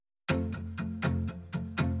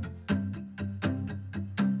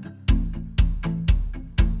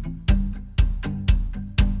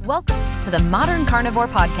Welcome to the Modern Carnivore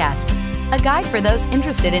Podcast, a guide for those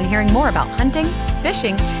interested in hearing more about hunting,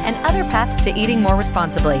 fishing, and other paths to eating more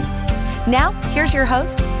responsibly. Now, here's your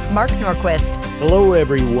host, Mark Norquist. Hello,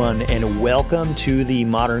 everyone, and welcome to the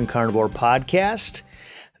Modern Carnivore Podcast.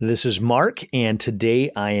 This is Mark, and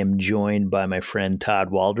today I am joined by my friend Todd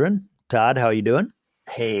Waldron. Todd, how you doing?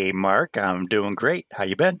 Hey, Mark, I'm doing great. How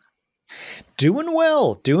you been? Doing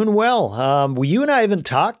well. Well, you and I haven't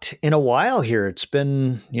talked in a while here. It's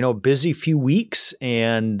been, a busy few weeks,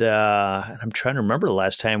 and I'm trying to remember the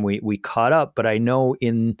last time we caught up, but I know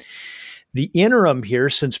in the interim here,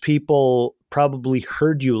 since people probably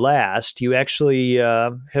heard you last, you actually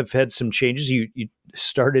have had some changes. You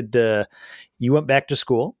started, you went back to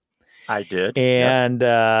school. I did. And,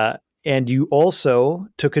 and you also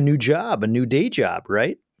took a new day job,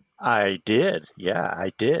 right? I did. Yeah,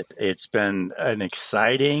 I did. It's been an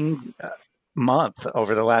exciting month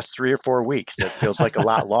over the last 3 or 4 weeks. It feels like a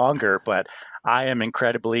lot longer, but I am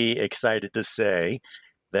incredibly excited to say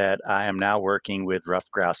that I am now working with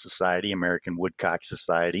Ruffed Grouse Society, American Woodcock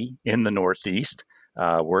Society in the Northeast,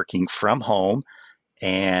 working from home.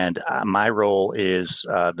 And my role is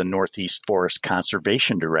the Northeast Forest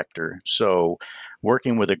Conservation Director. So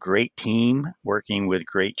working with a great team, working with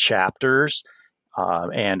great chapters,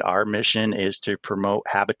 and our mission is to promote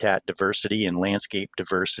habitat diversity and landscape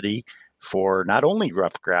diversity for not only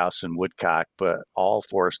ruffed grouse and woodcock, but all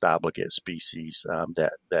forest obligate species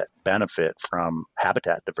that benefit from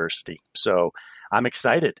habitat diversity. So I'm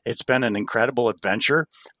excited. It's been an incredible adventure.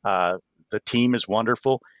 The team is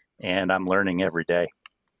wonderful, and I'm learning every day.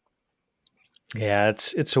 Yeah,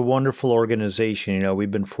 it's a wonderful organization.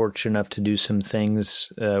 We've been fortunate enough to do some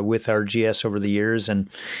things with RGS over the years, and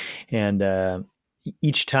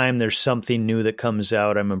each time there's something new that comes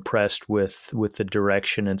out, I'm impressed with the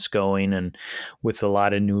direction it's going, and with a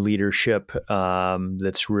lot of new leadership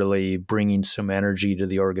that's really bringing some energy to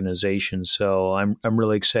the organization. So I'm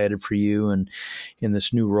really excited for you and in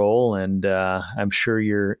this new role, and I'm sure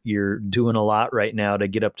you're doing a lot right now to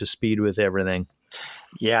get up to speed with everything.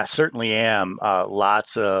 Yeah, certainly am.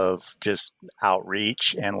 Lots of just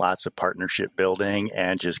outreach and lots of partnership building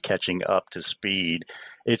and just catching up to speed.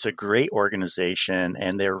 It's a great organization,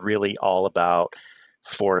 and they're really all about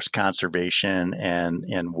forest conservation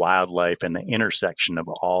and wildlife and the intersection of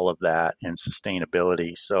all of that and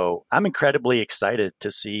sustainability. So I'm incredibly excited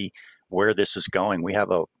to see where this is going. We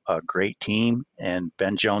have a great team, and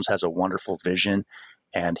Ben Jones has a wonderful vision,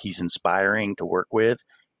 and he's inspiring to work with.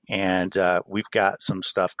 And we've got some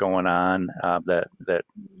stuff going on that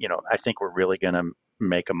I think we're really going to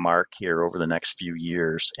make a mark here over the next few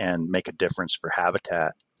years and make a difference for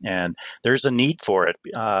habitat. And there's a need for it.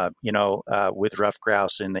 With ruffed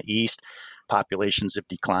grouse in the east, populations have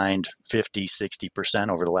declined 50, 60%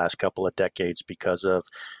 over the last couple of decades because of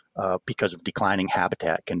declining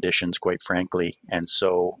habitat conditions, quite frankly. And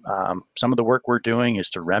so some of the work we're doing is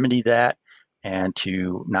to remedy that, and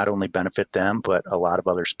to not only benefit them, but a lot of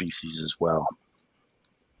other species as well.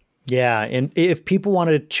 Yeah, and if people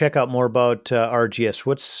want to check out more about RGS,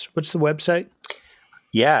 what's the website?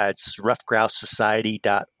 Yeah, it's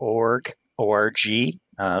ruffedgrousesociety.org.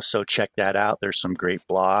 So check that out. There's some great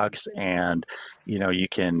blogs, and you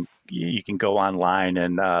can go online,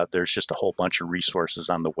 and there's just a whole bunch of resources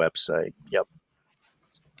on the website. Yep.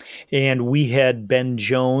 And we had Ben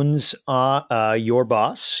Jones, your new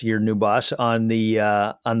boss, on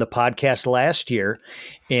the podcast last year,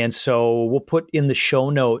 and so we'll put in the show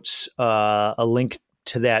notes a link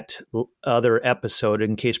to that other episode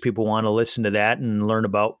in case people want to listen to that and learn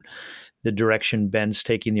about the direction Ben's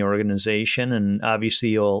taking the organization. And obviously,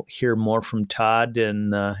 you'll hear more from Todd in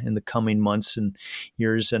the coming months and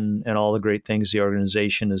years, and all the great things the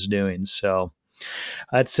organization is doing. So.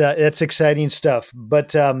 That's exciting stuff. But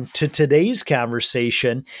to today's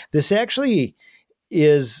conversation, this actually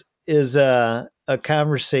is a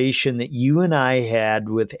conversation that you and I had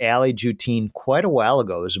with Allie Jutine quite a while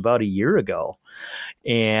ago. It was about a year ago.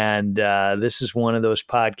 And this is one of those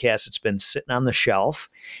podcasts that's been sitting on the shelf.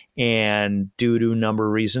 And due to a number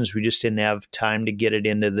of reasons, we just didn't have time to get it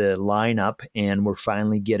into the lineup. And we're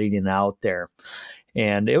finally getting it out there.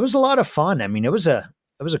 And it was a lot of fun. I mean, it was a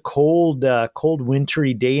cold,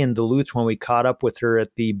 wintry day in Duluth when we caught up with her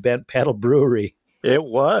at the Bent Paddle Brewery. It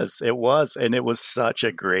was. And it was such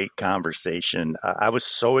a great conversation. I was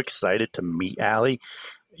so excited to meet Allie.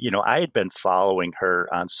 I had been following her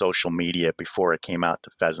on social media before it came out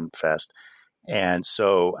to Pheasant Fest. And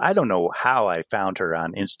so I don't know how I found her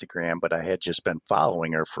on Instagram, but I had just been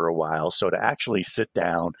following her for a while. So to actually sit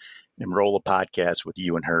down and roll a podcast with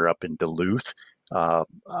you and her up in Duluth, out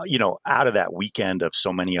of that weekend of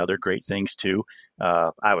so many other great things too.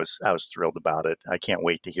 I was thrilled about it. I can't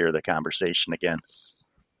wait to hear the conversation again.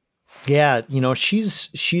 Yeah,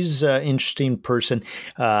 she's an interesting person.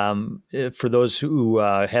 For those who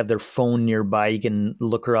have their phone nearby, you can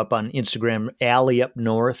look her up on Instagram. Allie Up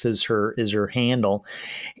North is her handle,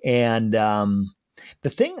 and the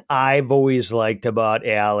thing I've always liked about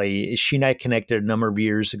Allie is she and I connected a number of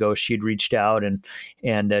years ago. She'd reached out, and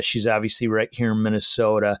she's obviously right here in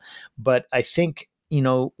Minnesota. But I think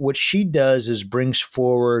what she does is brings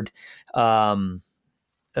forward an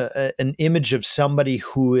image of somebody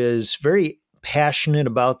who is very passionate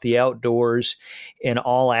about the outdoors and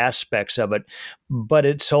all aspects of it, but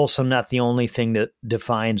it's also not the only thing that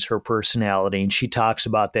defines her personality. And she talks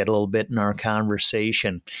about that a little bit in our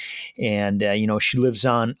conversation. And, she lives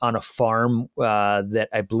on a farm that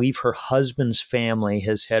I believe her husband's family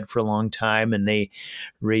has had for a long time, and they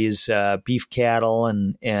raise beef cattle.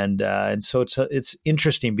 And so it's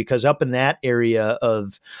interesting because up in that area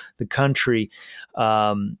of the country,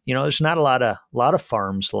 there's not a lot of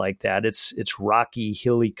farms like that. It's rocky,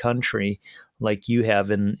 hilly country like you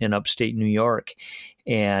have in upstate New York.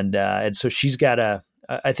 And so she's got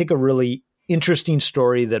I think a really interesting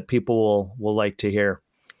story that people will like to hear.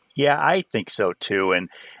 Yeah, I think so too. And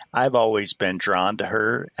I've always been drawn to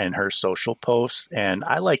her and her social posts. And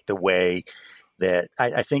I like the way that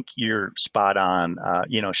I think you're spot on.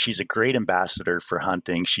 She's a great ambassador for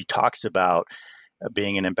hunting. She talks about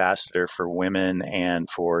being an ambassador for women and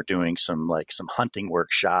for doing some hunting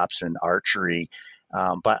workshops and archery.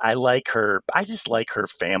 But I just like her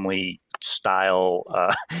family style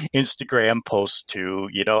Instagram posts too.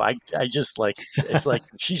 I just it's like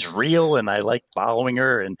she's real, and I like following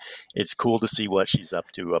her, and it's cool to see what she's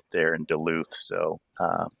up to up there in Duluth. So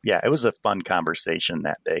it was a fun conversation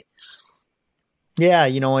that day. Yeah,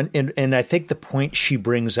 and I think the point she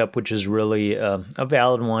brings up, which is really a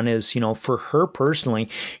valid one, is, for her personally,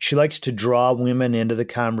 she likes to draw women into the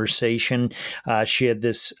conversation. She had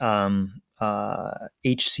this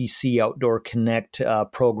HCC Outdoor Connect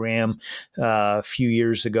program a few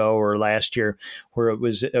years ago or last year, where it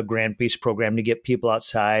was a grant-based program to get people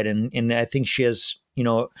outside. And I think she has,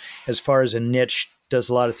 as far as a niche, does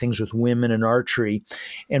a lot of things with women in archery,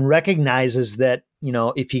 and recognizes that,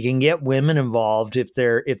 if you can get women involved, if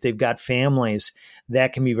they've got families,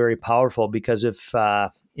 that can be very powerful, because if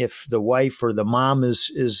the wife or the mom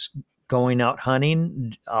is going out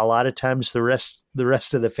hunting, a lot of times the rest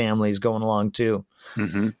of the family is going along too.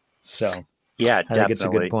 Mm-hmm. So yeah, I think it's a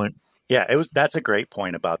good point. Yeah, that's a great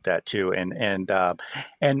point about that too. And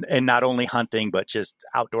not only hunting, but just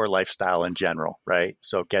outdoor lifestyle in general, right?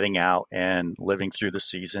 So getting out and living through the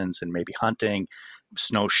seasons, and maybe hunting,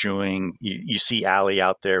 snowshoeing. You see Allie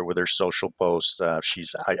out there with her social posts.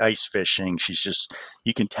 She's ice fishing.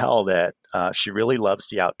 You can tell that she really loves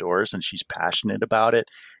the outdoors, and she's passionate about it.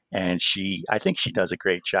 And I think she does a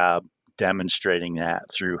great job demonstrating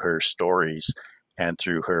that through her stories and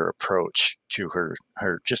through her approach to her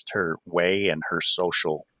way and her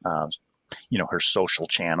social, her social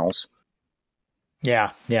channels.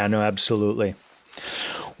 Yeah, no, absolutely.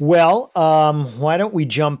 Well, why don't we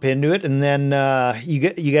jump into it? And then you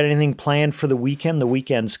got anything planned for the weekend? The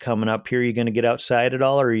weekend's coming up here. Are you going to get outside at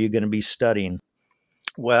all, or are you going to be studying?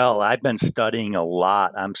 Well, I've been studying a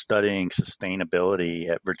lot. I'm studying sustainability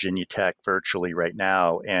at Virginia Tech virtually right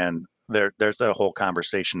now, and there's a whole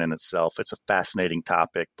conversation in itself. It's a fascinating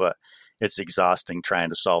topic, but it's exhausting trying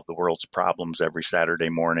to solve the world's problems every Saturday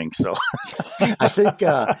morning. So I think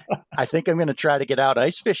I'm going to try to get out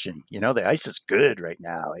ice fishing. The ice is good right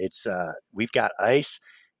now. It's we've got ice.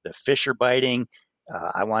 The fish are biting.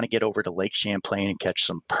 I want to get over to Lake Champlain and catch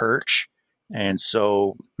some perch. And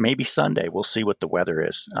so maybe Sunday, we'll see what the weather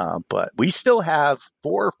is. But we still have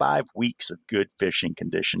 4 or 5 weeks of good fishing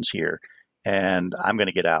conditions here, and I'm going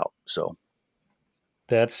to get out. So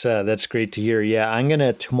that's great to hear.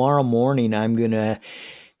 Yeah, tomorrow morning, I'm going to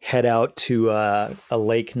head out to a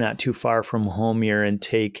lake not too far from home here and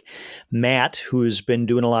take Matt, who's been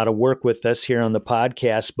doing a lot of work with us here on the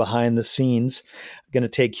podcast behind the scenes. I'm going to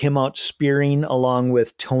take him out spearing along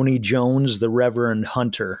with Tony Jones, the Reverend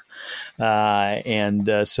Hunter. So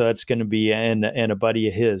it's going to be and a buddy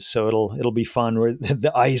of his. So it'll be fun.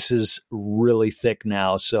 The ice is really thick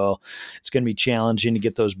now, so it's going to be challenging to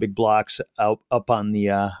get those big blocks up on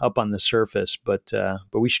the surface. But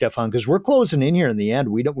we should have fun because we're closing in here in the end.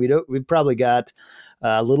 We've probably got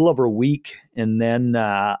a little over a week, and then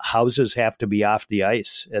houses have to be off the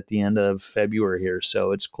ice at the end of February here.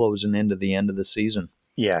 So it's closing into the end of the season.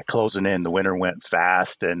 Yeah, closing in. The winter went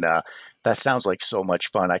fast, and that sounds like so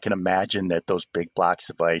much fun. I can imagine that those big blocks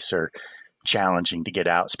of ice are challenging to get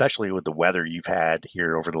out, especially with the weather you've had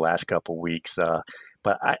here over the last couple of weeks.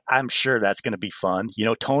 But I'm sure that's going to be fun.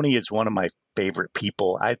 Tony is one of my favorite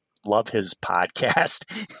people. I love his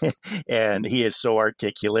podcast and he is so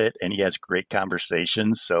articulate and he has great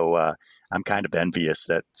conversations. So I'm kind of envious.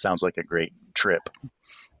 That sounds like a great trip.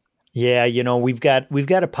 Yeah, we've got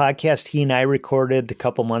a podcast he and I recorded a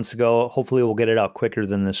couple months ago. Hopefully we'll get it out quicker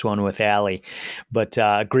than this one with Allie. But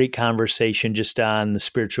great conversation just on the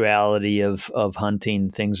spirituality of hunting,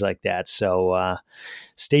 things like that. So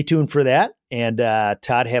stay tuned for that. And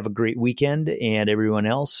Todd, have a great weekend. And everyone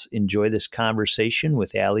else, enjoy this conversation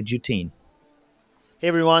with Allie Jutine. Hey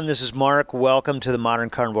everyone, this is Mark. Welcome to the Modern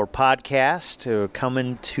Carnivore Podcast.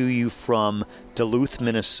 Coming to you from Duluth,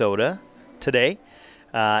 Minnesota today.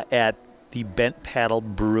 At the Bent Paddle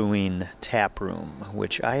Brewing Tap Room,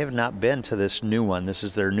 which I have not been to this new one. This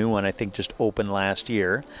is their new one, I think just opened last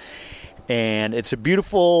year. And it's a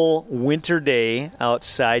beautiful winter day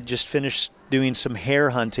outside. Just finished doing some hare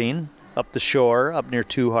hunting up the shore, up near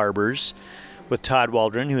Two Harbors, with Todd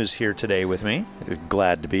Waldron, who is here today with me.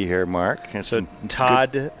 Glad to be here, Mark. So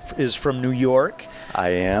Todd is from New York. I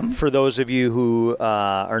am. For those of you who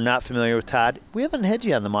are not familiar with Todd, we haven't had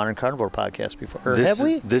you on the Modern Carnivore Podcast before, have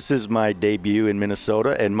we? This is my debut in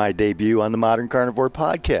Minnesota and my debut on the Modern Carnivore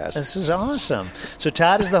Podcast. This is awesome. So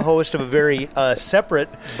Todd is the host of a very separate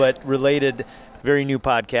but related, very new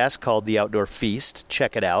podcast called The Outdoor Feast.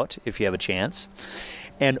 Check it out if you have a chance.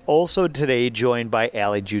 And also today joined by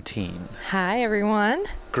Allie Jutine. Hi, everyone.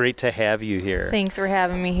 Great to have you here. Thanks for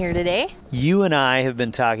having me here today. You and I have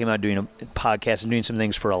been talking about doing a podcast and doing some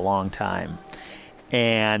things for a long time.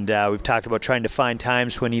 And we've talked about trying to find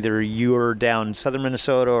times when either you're down in southern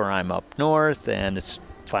Minnesota or I'm up north, and it's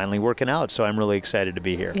finally working out. So I'm really excited to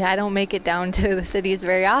be here. Yeah, I don't make it down to the cities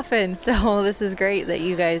very often. So this is great that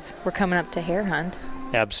you guys were coming up to hare hunt.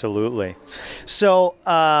 Absolutely. So,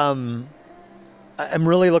 I'm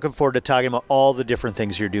really looking forward to talking about all the different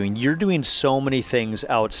things you're doing. You're doing so many things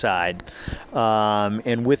outside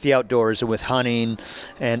and with the outdoors and with hunting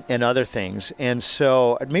and other things. And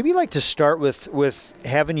so I'd maybe like to start with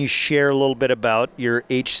having you share a little bit about your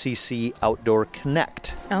HCC Outdoor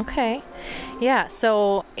Connect. Okay. Yeah,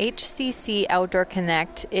 so HCC Outdoor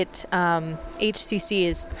Connect, HCC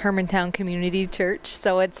is Hermantown Community Church,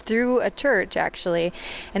 so it's through a church actually,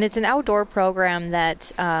 and it's an outdoor program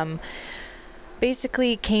that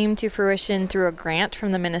basically came to fruition through a grant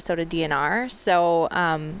from the Minnesota DNR. So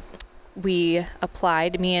we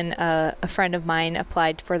applied, me and a friend of mine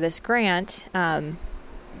applied for this grant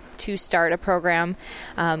to start a program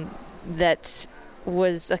that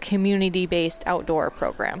was a community-based outdoor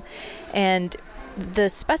program. And the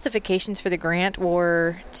specifications for the grant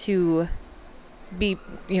were to be,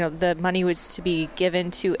 the money was to be given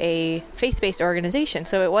to a faith-based organization.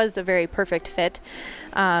 So it was a very perfect fit.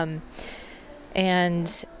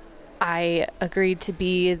 And I agreed to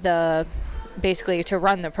be basically to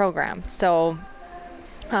run the program. So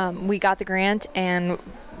we got the grant and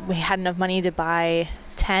we had enough money to buy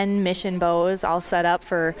 10 mission bows all set up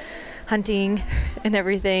for hunting and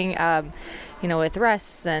everything, with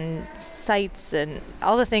rests and sights and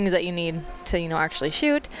all the things that you need to, actually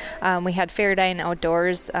shoot. We had Fairdyne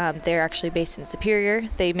Outdoors. They're actually based in Superior.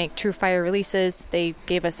 They make True Fire releases. They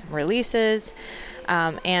gave us some releases.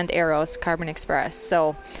 And arrows, Carbon Express.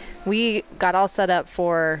 So we got all set up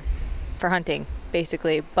for hunting,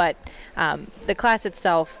 basically. But the class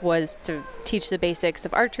itself was to teach the basics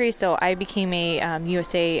of archery. So I became a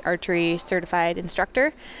USA Archery certified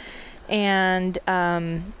instructor. And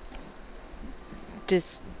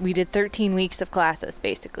we did 13 weeks of classes,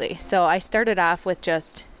 basically. So I started off with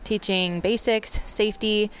just teaching basics,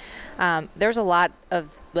 safety. There's a lot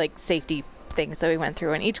of safety things that we went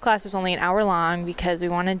through, and each class was only an hour long because we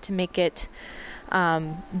wanted to make it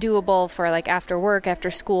doable for after work,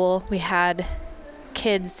 after school. We had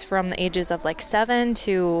kids from the ages of 7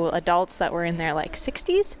 to adults that were in their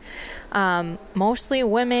 60s, mostly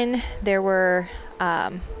women. There were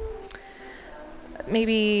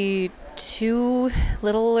maybe 2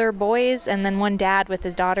 littler boys and then one dad with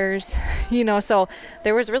his daughters, so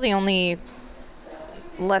there was really only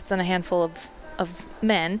less than a handful of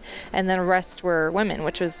men, and then the rest were women,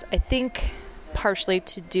 which was, I think, partially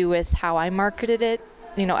to do with how I marketed it,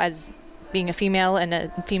 as being a female and a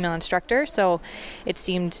female instructor. So it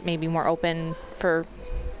seemed maybe more open for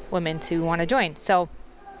women to want to join. So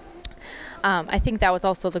I think that was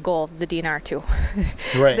also the goal of the DNR too.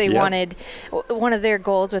 Right. They wanted, one of their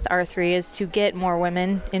goals with R3 is to get more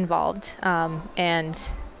women involved,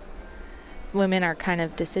 and women are kind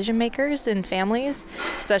of decision makers in families,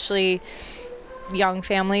 especially young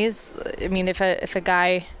families. I mean, if a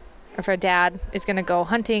guy if a dad is going to go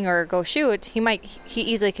hunting or go shoot, he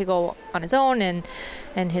easily could go on his own,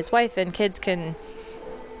 and his wife and kids can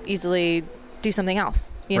easily do something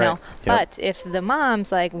else, you know. Yep. But if the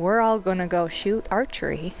mom's like, we're all going to go shoot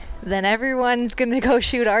archery, then everyone's going to go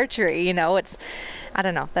shoot archery, you know. I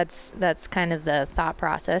don't know. That's kind of the thought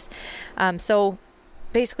process. So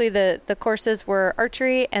basically the courses were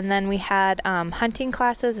archery, and then we had hunting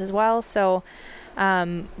classes as well. So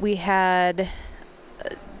we had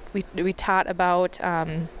we taught about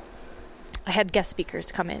I had guest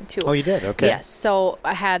speakers come in too. Oh, you did? Okay. Yes. So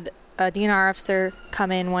I had a DNR officer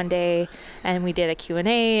come in one day, and we did a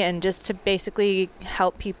Q&A, and just to basically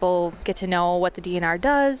help people get to know what the DNR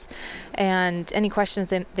does and any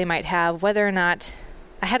questions they might have, whether or not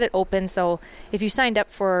I had it open. So if you signed up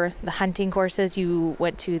for the hunting courses, you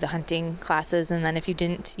went to the hunting classes, and then if you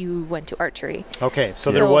didn't, you went to archery. Okay,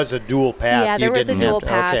 so there was a dual path. Yeah, there was a dual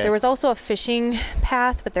path. Okay. There was also a fishing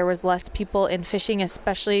path, but there was less people in fishing,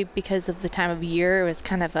 especially because of the time of year. It was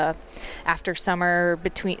kind of a after summer,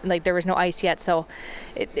 between, like, there was no ice yet, so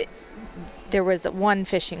there was one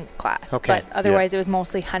fishing class. Okay. But otherwise it was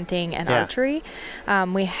mostly hunting and archery.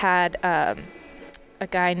 We had a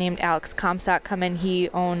guy named Alex Comstock come in. He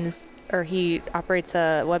operates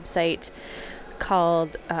a website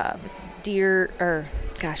called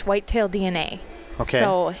Whitetail DNA. Okay.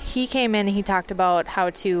 So he came in and he talked about how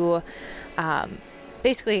to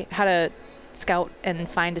basically how to scout and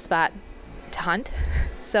find a spot to hunt.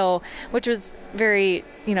 So, which was very,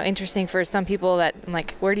 interesting for some people that,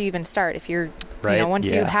 like, where do you even start if you're,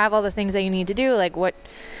 once you have all the things that you need to do, like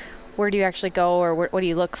where do you actually go, or what do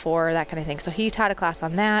you look for, that kind of thing. So he taught a class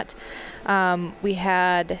on that. We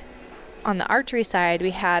had, on the archery side,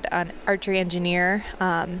 we had an archery engineer,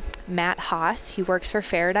 Matt Haas. He works for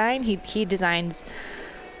Fairdyne. He designs,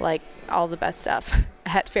 like, all the best stuff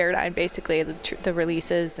at Fairdyne, basically, the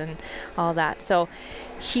releases and all that. So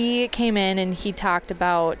he came in and he talked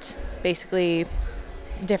about basically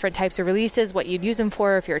different types of releases, what you'd use them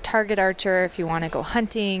for if you're a target archer, if you want to go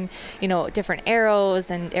hunting, different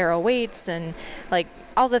arrows and arrow weights, and like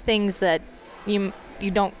all the things that you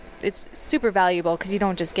don't, it's super valuable because you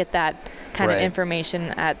don't just get that kind of information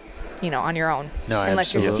at, on your own,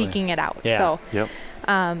 unless you're seeking it out. Yeah. So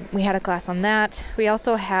Yep. we had a class on that. We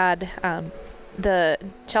also had the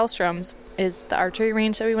Chelstrom's is the archery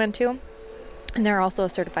range that we went to, and they're also a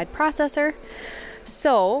certified processor.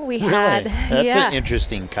 So we had That's an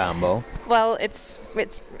interesting combo. Well, it's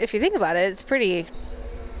if you think about it, it's pretty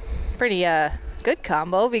good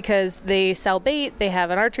combo because they sell bait, they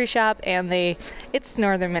have an archery shop, and it's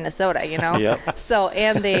northern Minnesota, Yep. So,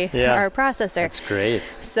 and they are a processor. That's great.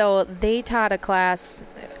 So they taught a class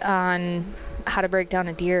on how to break down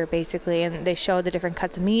a deer, basically, and they showed the different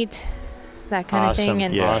cuts of meat, that kind of thing.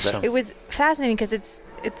 And Awesome. it was fascinating because it's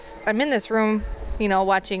I'm in this room,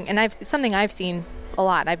 watching, and it's something I've seen a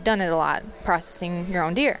lot. I've done it a lot, processing your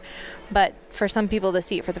own deer. But for some people to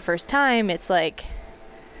see it for the first time, it's like,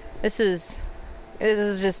 this is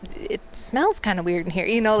just, it smells kind of weird in here,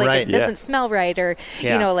 it doesn't smell right, or,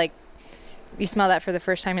 like, you smell that for the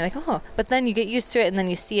first time, you're like, oh, but then you get used to it, and then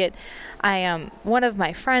you see it. One of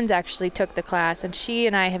my friends actually took the class, and she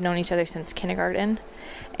and I have known each other since kindergarten,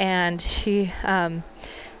 and she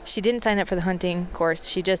didn't sign up for the hunting course.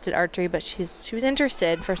 She just did archery, but she was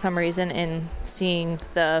interested for some reason in seeing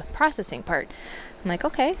the processing part. I'm like,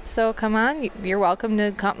 okay, so come on, you're welcome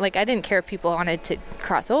to come. Like, I didn't care if people wanted to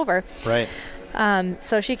cross over. Right.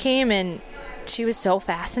 So she came, and she was so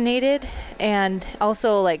fascinated, and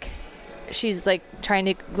also, like, she's like trying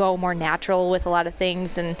to go more natural with a lot of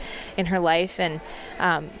things and in her life, and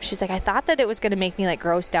she's like, I thought that it was going to make me like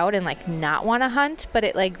grossed out and like not want to hunt, but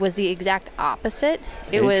it like was the exact opposite.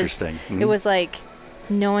 It Interesting. It was like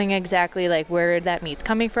knowing exactly like where that meat's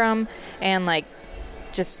coming from, and like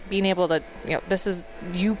just being able to, this is,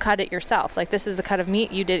 you cut it yourself, like this is a cut of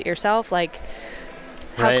meat, you did it yourself, like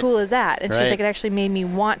how cool is that? And she's like, it actually made me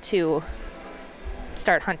want to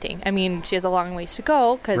start hunting. I mean, she has a long ways to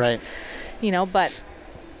go because but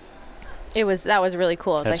that was really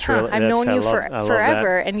cool. I was I've known you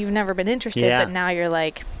forever, and you've never been interested, but now you're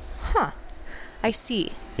like, I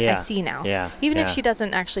see. I see now. Yeah. Even if she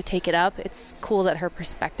doesn't actually take it up, it's cool that her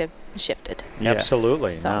perspective shifted. Yeah. Absolutely.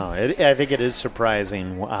 So. No, I think it is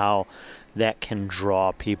surprising how that can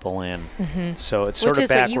draw people in. Mm-hmm. So it's sort Which of is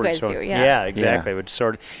backwards. What you guys do, yeah, exactly. Yeah. Which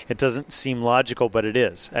it doesn't seem logical, but it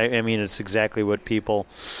is. I mean, it's exactly what people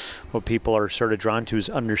are sort of drawn to, is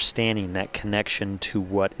understanding that connection to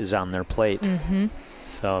what is on their plate. Mm-hmm.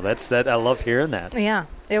 So that's that. I love hearing that. Yeah,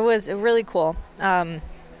 it was really cool.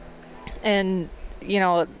 And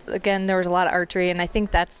again, there was a lot of archery, and I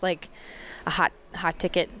think that's like a hot hot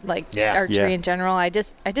ticket Yeah. archery Yeah. in general. I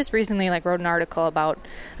just recently wrote an article about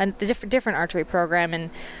a different archery program, and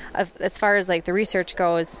as far as the research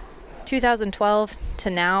goes, 2012 to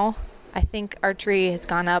now, I think archery has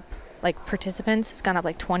gone up. Participants has gone up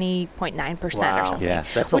 20.9% or something. Yeah,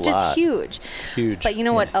 that's a which lot. is huge. Huge. But you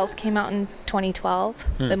know what else came out in 2012?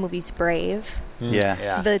 The movies Brave,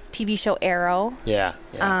 Yeah. the TV show Arrow. Yeah.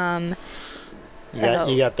 Yeah.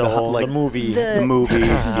 You got the whole like, the movie. The movies.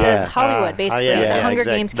 Yeah. Hollywood, basically. yeah, the yeah, Hunger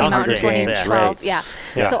exactly. Games The came out Hunger in Games, 2012. right. Yeah.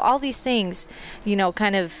 Yeah. So all these things,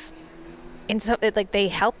 kind of, they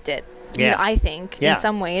helped it. Yeah. I think Yeah. in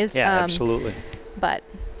some ways. Yeah, absolutely. But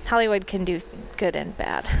Hollywood can do good and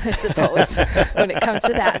bad, I suppose, when it comes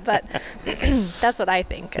to that. But that's what I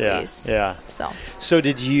think, at least. Yeah. So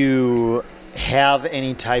did you have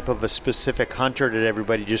any type of a specific hunt, or did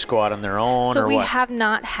everybody just go out on their own? So or we what? have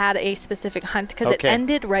not had a specific hunt because Okay. it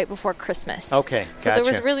ended right before Christmas. Okay, So there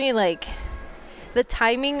was gotcha. really the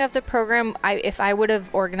timing of the program. If I would have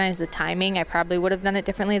organized the timing, I probably would have done it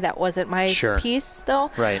differently. That wasn't my Sure. piece,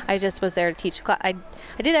 though. Right. I just was there to teach class. I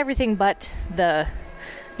did everything but the,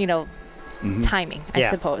 timing, I Yeah.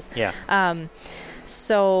 suppose. Yeah.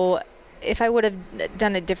 So if I would have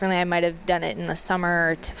done it differently, I might have done it in the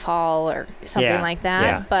summer to fall or something Yeah. like that.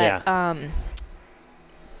 Yeah. But Yeah.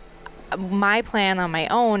 My plan on my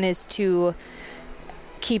own is to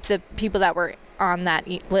keep the people that were on that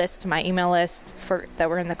list, my email list that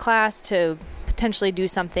were in the class, to potentially do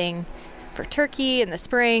something for turkey in the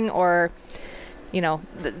spring, or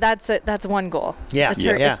that's one goal. Yeah.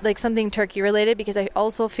 Yeah. Something turkey related, because I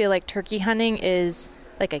also feel like turkey hunting is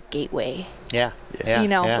like a gateway. Yeah.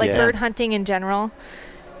 Bird hunting in general,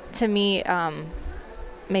 to me,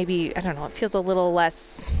 maybe, I don't know, it feels a little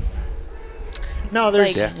less. No,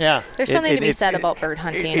 there's There's something to be said about bird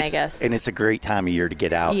hunting, I guess. And it's a great time of year to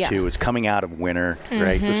get out, too. It's coming out of winter,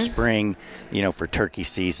 right? The spring, for turkey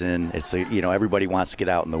season. It's, everybody wants to get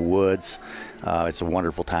out in the woods. It's a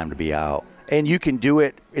wonderful time to be out. And you can do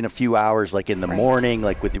it in a few hours, like in the morning,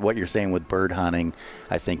 like with what you're saying with bird hunting.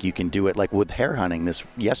 I think you can do it like with hare hunting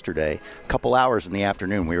yesterday, a couple hours in the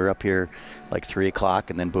afternoon. We were up here like 3 o'clock,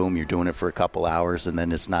 and then boom, you're doing it for a couple hours, and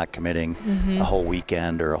then it's not committing a whole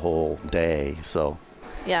weekend or a whole day. So,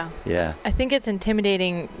 yeah. Mm-hmm. I think it's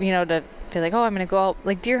intimidating, to feel like, oh, I'm going to go out.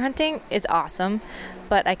 Like, deer hunting is awesome,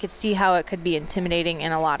 but I could see how it could be intimidating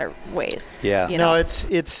in a lot of ways. Yeah. No, it's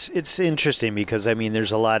interesting because,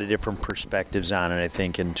 there's a lot of different perspectives on it, I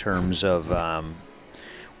think, in terms of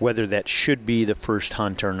whether that should be the first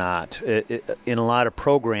hunt or not. In a lot of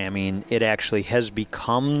programming, it actually has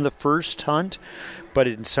become the first hunt, but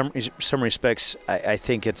in some respects, I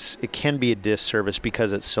think it can be a disservice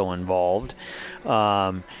because it's so involved.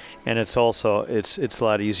 And it's also it's a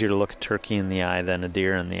lot easier to look a turkey in the eye than a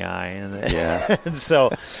deer in the eye, and so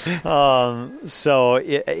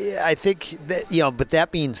I think that But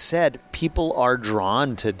that being said, people are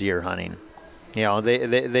drawn to deer hunting.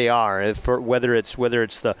 They are, for whether it's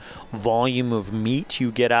the volume of meat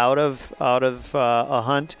you get out of a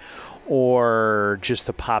hunt, or just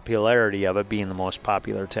the popularity of it being the most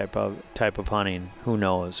popular type of hunting. Who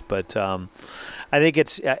knows? But I think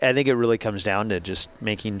it really comes down to just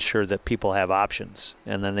making sure that people have options,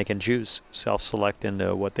 and then they can choose, self-select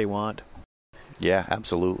into what they want. Yeah,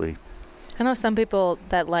 absolutely. I know some people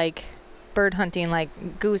that like bird hunting, like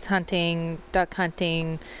goose hunting, duck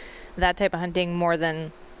hunting, that type of hunting more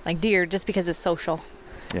than like deer, just because it's social.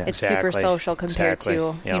 Yeah. It's super social compared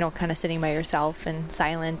to, Yep. kind of sitting by yourself and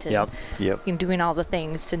silent and Yep. doing all the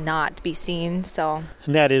things to not be seen. So,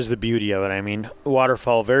 And that is the beauty of it.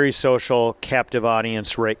 Waterfowl, very social, captive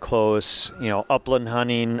audience, right close. Upland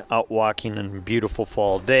hunting, out walking on a beautiful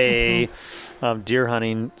fall day. Deer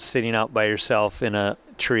hunting, sitting out by yourself in a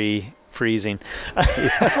tree, freezing.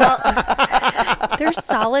 there's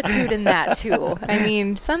solitude in that too.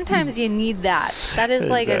 Sometimes you need that. That is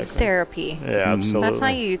like a Exactly. therapy. Yeah, absolutely.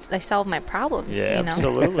 That's how I solve my problems. Yeah,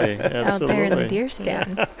 absolutely. Out there in the deer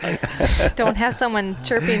stand. Don't have someone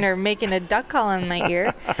chirping or making a duck call in my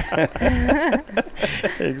ear.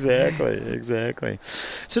 Exactly.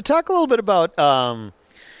 So talk a little bit about,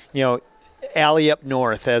 Allie Up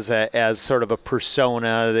North as sort of a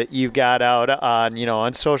persona that you've got out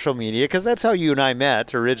on social media, because that's how you and I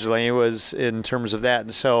met originally, was in terms of that.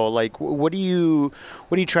 And so, what are you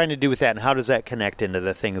trying to do with that, and how does that connect into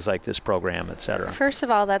the things like this program, et cetera? First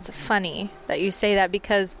of all, that's funny that you say that,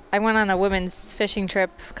 because I went on a women's fishing trip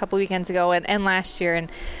a couple weekends ago and last year,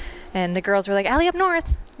 and And the girls were like, Allie Up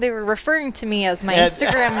North. They were referring to me as my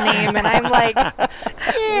Instagram name, and I'm like, we're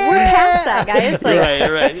past that, guys. Like,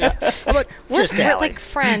 right. Yeah. We're like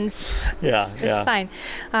friends. It's fine.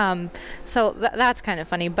 So that's kind of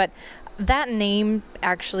funny. But that name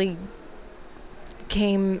actually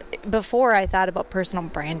came before I thought about personal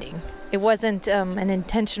branding. It wasn't an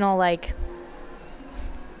intentional, like,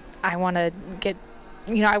 I want to get,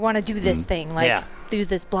 I want to do this thing, like do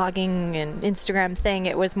this blogging and Instagram thing.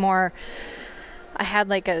 It was more, I had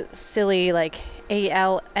like a silly, like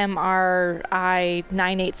ALMRI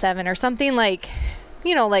 987 or something, like,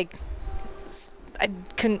 like,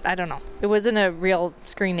 I don't know. It wasn't a real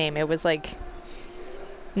screen name. It was like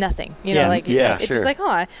nothing, it's just like,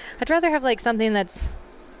 I'd rather have like something that's,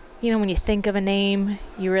 when you think of a name,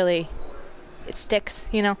 it sticks,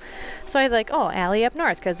 So I like, Allie Up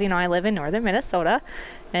North, because, I live in northern Minnesota,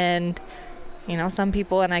 and, some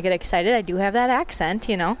people, when I get excited, I do have that accent,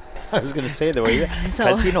 I was going to say the way, because,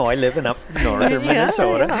 I live in up northern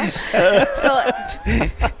Minnesota.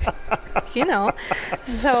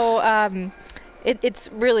 It's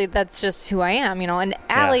really, that's just who I am, and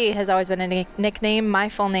Allie has always been a nickname. My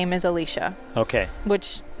full name is Alicia. Okay.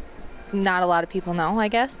 Which not a lot of people know, I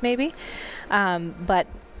guess, maybe. But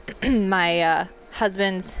my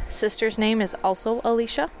husband's sister's name is also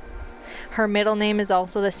Alicia. Her middle name is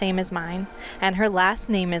also the same as mine, and her last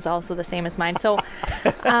name is also the same as mine. So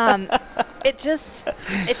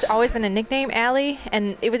it's always been a nickname, Allie,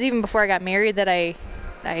 and it was even before I got married that I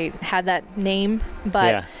had that name,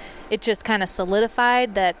 but it just kind of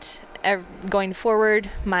solidified that going forward,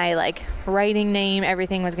 my like writing name,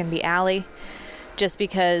 everything was going to be Allie, just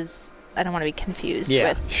because I don't want to be confused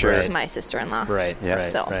with my sister-in-law. Right.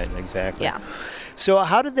 Exactly. Yeah. So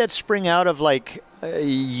how did that spring out of like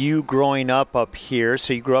you growing up here?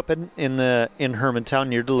 So you grew up in Hermantown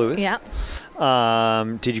near Duluth. Yeah.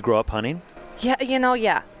 Did you grow up hunting?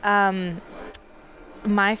 Yeah.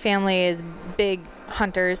 My family is big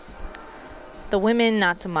hunters. The women,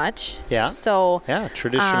 not so much. Yeah. So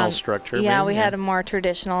traditional structure. Yeah, we had a more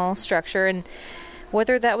traditional structure, and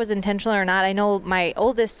whether that was intentional or not, I know my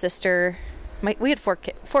oldest sister. We had four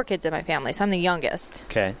kids in my family, so I'm the youngest.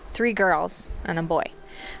 Okay. 3 girls and a boy.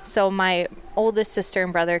 So my oldest sister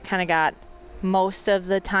and brother kind of got most of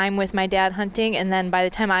the time with my dad hunting, and then by the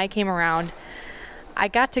time I came around, I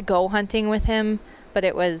got to go hunting with him, but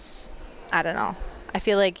it was, I don't know. I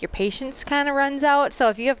feel like your patience kind of runs out. So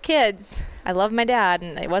if you have kids, I love my dad,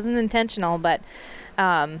 and it wasn't intentional, but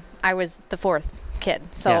I was the 4th kid.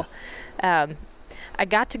 So I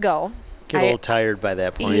got to go. Get a little tired by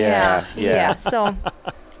that point. Yeah. So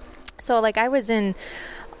like I was in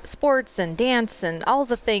sports and dance and all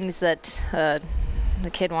the things that the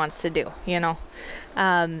kid wants to do,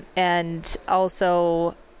 and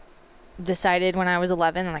also decided when I was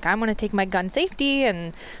 11, I'm like, I'm going to take my gun safety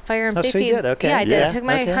and firearm safety. So you did, okay. Yeah, I did. I took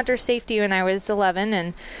my hunter safety when I was 11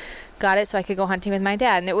 and got it so I could go hunting with my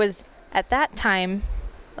dad. And it was at that time,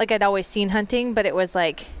 like I'd always seen hunting, but it was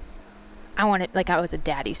like, I was a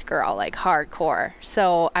daddy's girl, like hardcore.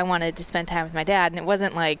 So I wanted to spend time with my dad. And it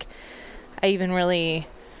wasn't like I even really,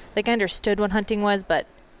 like I understood what hunting was, but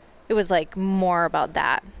it was like more about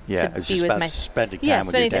that. Yeah, to it was be just with about spending time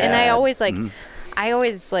with your dad. And I always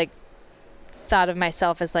thought of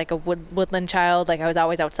myself as like a woodland child. Like I was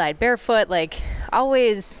always outside barefoot, like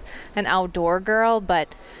always an outdoor girl.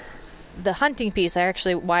 But the hunting piece,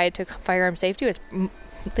 why I took firearm safety was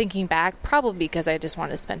thinking back, probably because I just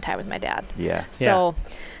wanted to spend time with my dad. Yeah. So,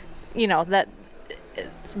 that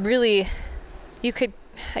it's really,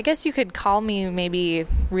 I guess you could call me maybe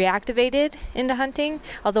reactivated into hunting,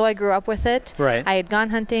 although I grew up with it. Right. I had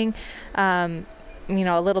gone hunting, a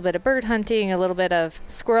little bit of bird hunting, a little bit of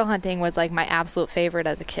squirrel hunting was like my absolute favorite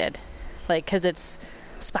as a kid. Like, cause it's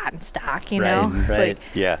spot and stock, Right. Like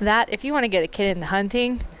yeah. that, if you want to get a kid into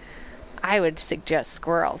hunting, I would suggest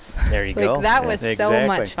squirrels. There you go. That was so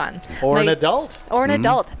much fun. Or an adult. Or an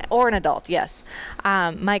adult, yes.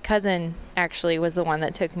 My cousin actually was the one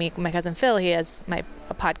that took me. My cousin Phil, he has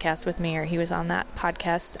a podcast with me, or he was on that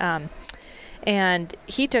podcast. And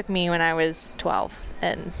he took me when I was 12.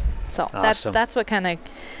 And so awesome. that's what kind of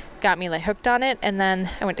got me like hooked on it. And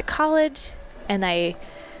then I went to college and I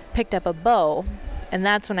picked up a bow. And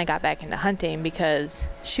that's when I got back into hunting, because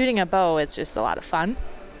shooting a bow is just a lot of fun.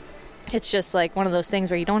 It's just like one of those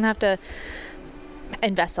things where you don't have to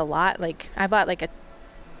invest a lot. Like I bought like a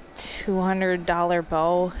 $200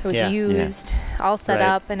 bow. It was used, all set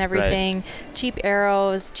up and everything. Right. Cheap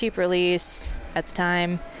arrows, cheap release at the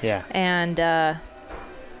time. Yeah. And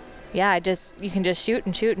you can just shoot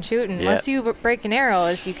and shoot and shoot. And once you break an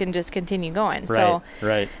arrow, you can just continue going.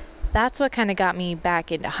 Right. that's what kind of got me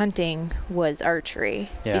back into hunting was archery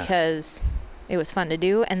because it was fun to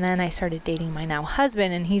do. And then I started dating my now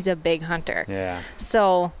husband, and he's a big hunter. Yeah.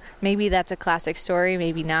 So maybe that's a classic story,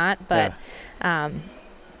 maybe not, but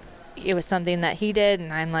it was something that he did,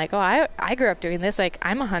 and I'm like, oh, I grew up doing this. Like,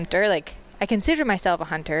 I'm a hunter. Like, I consider myself a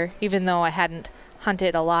hunter, even though I hadn't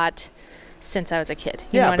hunted a lot since I was a kid.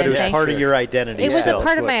 You know what but I'm it was saying? part of your identity. It was a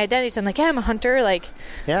part of my identity. So I'm like, I'm a hunter. Like,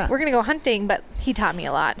 we're going to go hunting, but he taught me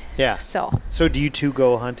a lot. Yeah. So do you two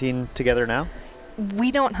go hunting together now?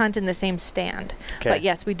 We don't hunt in the same stand, but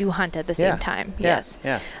yes, we do hunt at the same time. Yeah. Yes.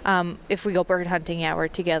 Yeah. If we go bird hunting, we're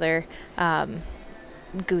together.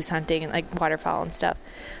 Goose hunting and like waterfowl and stuff.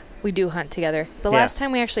 We do hunt together. The last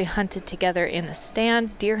time we actually hunted together in a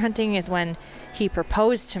stand, deer hunting, is when he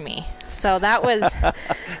proposed to me. So that was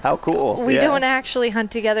how cool. We don't actually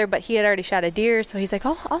hunt together, but he had already shot a deer, so he's like,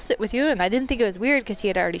 "Oh, I'll sit with you." And I didn't think it was weird because he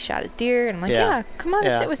had already shot his deer, and I'm like, "Yeah, come on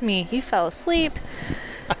and sit with me." He fell asleep.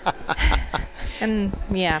 And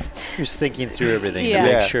he was thinking through everything to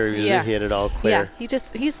make sure he had it all clear. Yeah,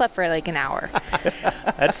 he slept for like an hour.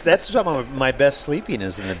 That's some of my best sleeping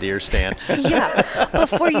is in the deer stand.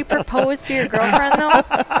 Before you propose to your girlfriend, though.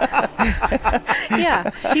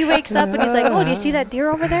 He wakes up and he's like, "Oh, do you see that deer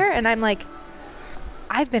over there?" And I'm like,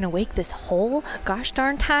 "I've been awake this whole gosh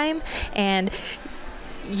darn time, and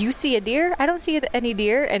you see a deer? I don't see any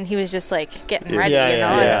deer." And he was just like getting ready, you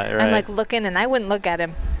know. Right. I'm like looking, and I wouldn't look at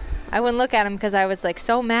him. Because I was like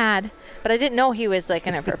so mad, but I didn't know he was like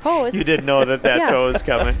going to propose. You didn't know that's what was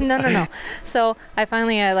coming. No. So I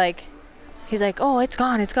finally, he's like, "Oh, it's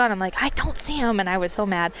gone. I'm like, "I don't see him." And I was so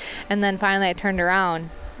mad. And then finally I turned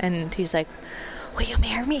around and he's like, "Will you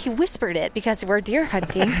marry me?" He whispered it because we're deer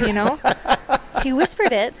hunting, you know. He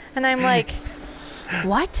whispered it, and I'm like,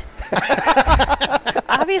 "What?"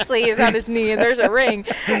 Obviously he's on his knee and there's a ring.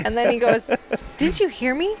 And then he goes, "Didn't you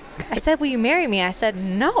hear me? I said, will you marry me?" I said,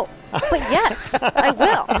 "No, but yes, I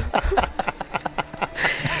will."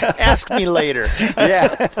 Ask me later.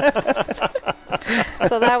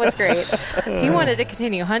 So that was great. He wanted to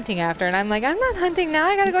continue hunting after, and I'm like, "I'm not hunting now.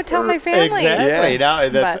 I got to go tell my family." Exactly. I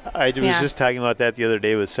was just talking about that the other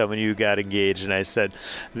day with someone who got engaged, and I said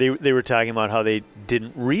they were talking about how they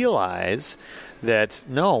didn't realize that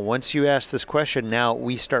once you ask this question, now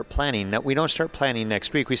we start planning. Now, we don't start planning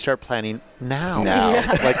next week. We start planning now.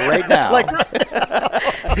 Like right now. Like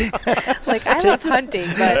I love hunting,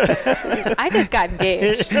 but I just got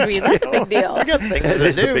engaged. I mean, that's a big deal. We got things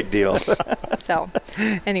to do. A big deal. So,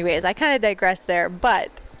 anyways, I kind of digress there, but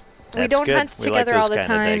we don't hunt together all the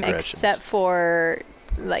time except for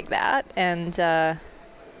like that. And I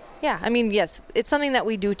mean, yes, it's something that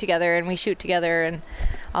we do together and we shoot together and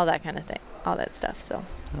all that kind of thing. All that stuff. So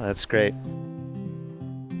that's great.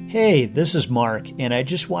 Hey, this is Mark, and I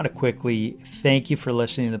just want to quickly thank you for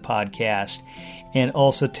listening to the podcast and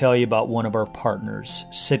also tell you about one of our partners,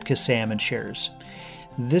 Sitka Salmon Shares.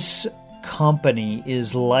 This company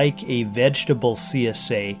is like a vegetable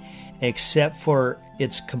CSA, except for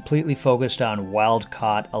it's completely focused on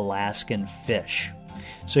wild-caught Alaskan fish.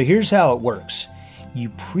 So here's how it works. You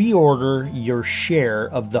pre-order your share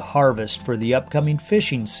of the harvest for the upcoming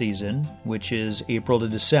fishing season, which is April to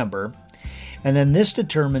December, and then this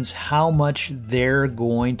determines how much they're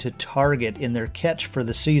going to target in their catch for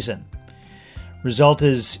the season. Result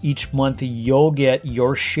is each month you'll get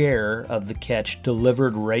your share of the catch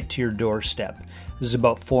delivered right to your doorstep. This is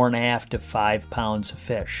about 4.5 to 5 pounds of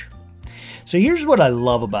fish. So here's what I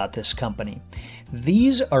love about this company.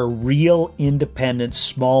 These are real independent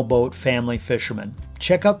small boat family fishermen.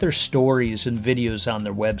 Check out their stories and videos on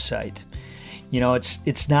their website. You know,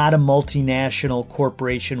 it's not a multinational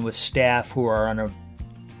corporation with staff who are on a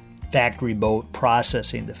factory boat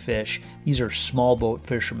processing the fish. These are small boat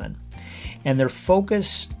fishermen. And they're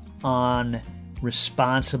focused on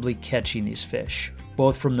responsibly catching these fish,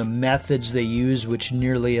 both from the methods they use, which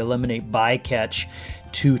nearly eliminate bycatch,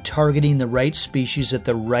 to targeting the right species at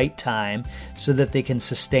the right time so that they can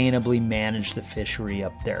sustainably manage the fishery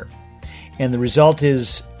up there. And the result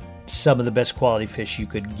is some of the best quality fish you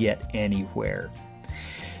could get anywhere.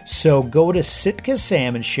 So go to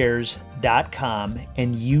sitkasalmonshares.com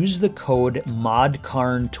and use the code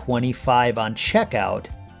MODCARN25 on checkout,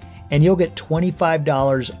 and you'll get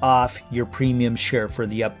 $25 off your premium share for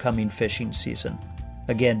the upcoming fishing season.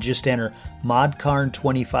 Again, just enter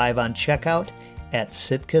MODCARN25 on checkout at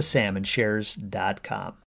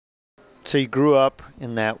sitkasalmonshares.com. So you grew up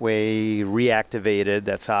in that way, reactivated.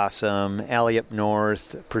 That's awesome. Alley Up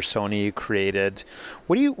North, Persona you created.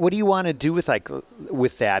 What do you want to do with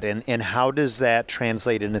that, and how does that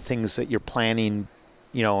translate into things that you're planning,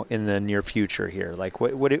 in the near future here? Like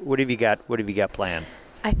what have you got? What have you got planned?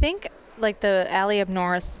 I think like the Allie up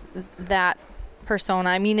north, that persona,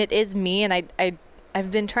 I mean, it is me, and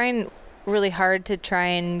I've been trying really hard to try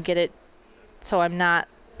and get it so I'm not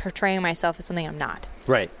portraying myself as something I'm not.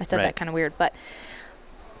 Right. I said that kind of weird, but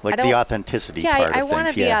like the authenticity part of things. I want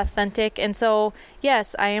to be authentic. And so,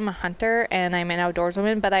 yes, I am a hunter and I'm an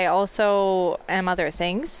outdoorswoman, but I also am other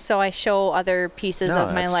things. So I show other pieces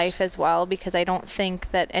of my life as well, because I don't think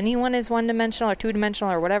that anyone is one-dimensional or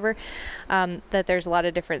two-dimensional or whatever, that there's a lot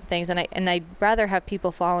of different things. And I'd rather have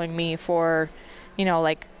people following me for,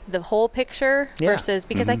 like the whole picture versus,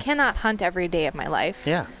 because I cannot hunt every day of my life.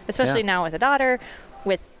 Yeah. Especially now with a daughter,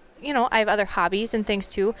 with, I have other hobbies and things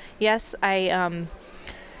too. Yes, I,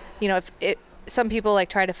 some people like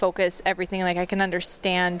try to focus everything, like I can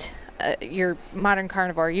understand your modern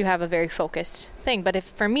carnivore, you have a very focused thing. But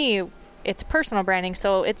for me, it's personal branding,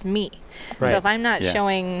 so it's me. Right. So if I'm not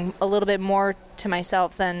showing a little bit more to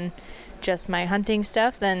myself than just my hunting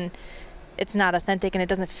stuff, then it's not authentic and it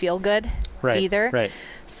doesn't feel good either. Right.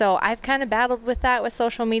 So I've kind of battled with that with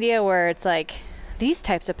social media, where it's like these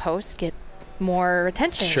types of posts get more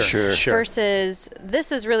attention. Sure. Versus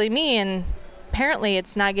this is really me, and apparently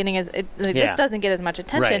it's not getting this doesn't get as much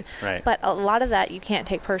attention. Right. But a lot of that you can't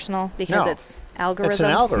take personal, because it's algorithms. It's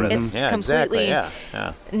an algorithm. It's completely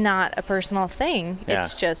not a personal thing.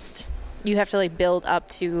 It's just you have to like build up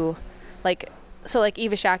to like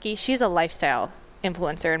Eva Shockey, she's a lifestyle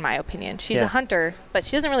influencer in my opinion. She's a hunter, but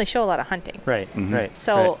she doesn't really show a lot of hunting. Right.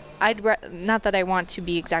 So I'd not that I want to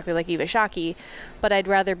be exactly like Eva Shockey, but I'd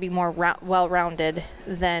rather be more well-rounded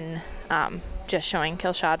than just showing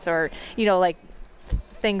kill shots or like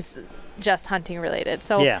things just hunting related.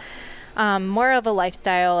 So more of a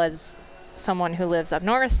lifestyle as someone who lives up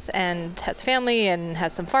north and has family and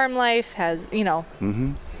has some farm life, has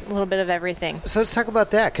a little bit of everything. So let's talk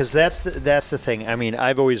about that, because that's the thing. I mean,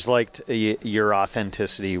 I've always liked your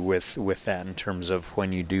authenticity with that, in terms of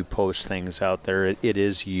when you do post things out there, it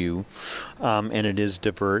is you, and it is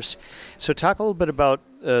diverse. So talk a little bit about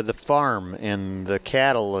the farm and the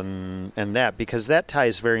cattle and that, because that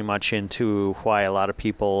ties very much into why a lot of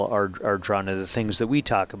people are drawn to the things that we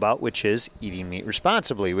talk about, which is eating meat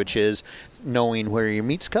responsibly, which is knowing where your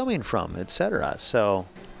meat's coming from, etc. So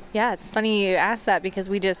yeah, it's funny you asked that, because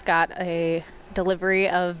we just got a delivery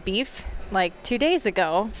of beef like 2 days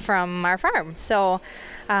ago from our farm. So,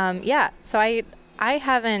 so I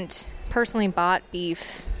haven't personally bought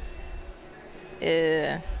beef.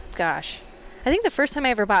 I think the first time I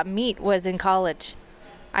ever bought meat was in college.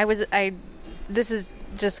 This is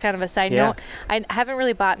just kind of a side note. I haven't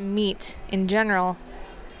really bought meat in general,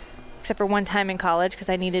 except for one time in college, because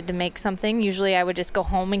I needed to make something. Usually I would just go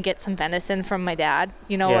home and get some venison from my dad,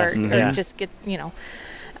 or just get,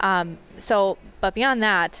 but beyond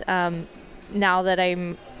that, now that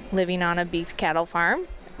I'm living on a beef cattle farm,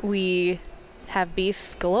 we have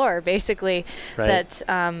beef galore, basically, that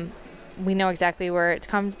we know exactly where it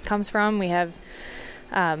comes from. We have,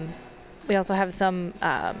 we also have some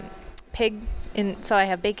pig, so I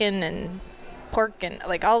have bacon and pork and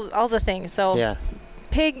like all the things. So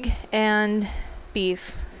pig and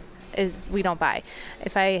beef we don't buy.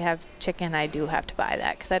 If I have chicken, I do have to buy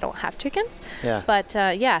that because I don't have chickens. Yeah. But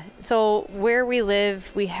so where we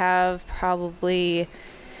live, we have probably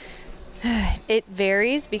it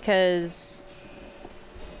varies because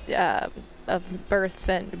of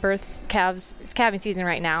births, calves. It's calving season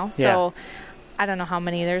right now, so I don't know how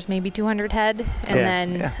many. There's maybe 200 head,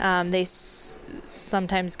 and then they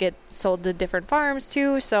sometimes get sold to different farms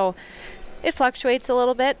too. So it fluctuates a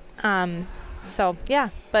little bit.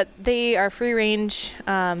 But they are free range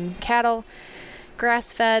cattle,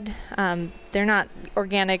 grass fed. They're not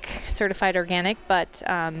certified organic, but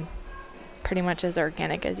pretty much as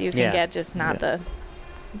organic as you can get, just not the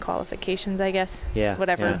qualifications, I guess. Yeah.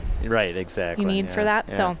 Whatever. Yeah. Right. Exactly. You need for that.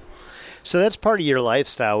 Yeah. So that's part of your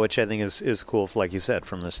lifestyle, which I think is cool, like you said,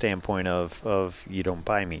 from the standpoint of you don't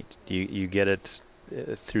buy meat. You get it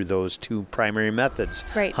through those two primary methods,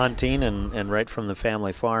 hunting and right from the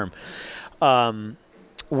family farm.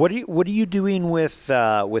 What are you doing with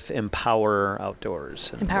Empower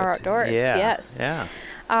Outdoors? Empower Outdoors, yes.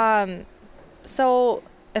 Yeah. So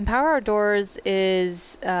Empower Outdoors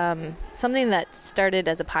is something that started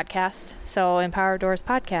as a podcast. So Empower Outdoors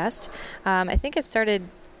podcast, I think it started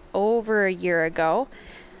over a year ago,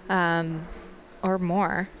 or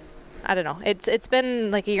more. I don't know. It's been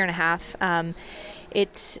like a year and a half.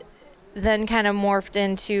 It's then kind of morphed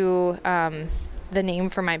into the name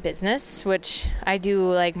for my business, which I do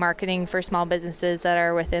like marketing for small businesses that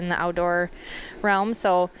are within the outdoor realm.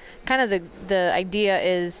 So kind of the idea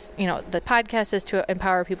is, the podcast is to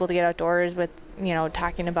empower people to get outdoors with,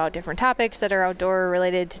 talking about different topics that are outdoor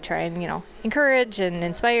related to try and, encourage and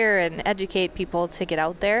inspire and educate people to get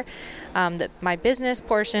out there. My business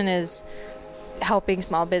portion is helping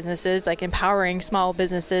small businesses, like empowering small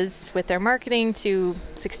businesses with their marketing to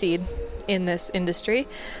succeed in this industry.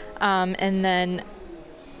 And then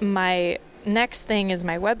my next thing is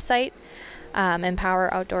my website,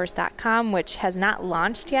 empoweroutdoors.com, which has not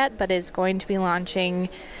launched yet, but is going to be launching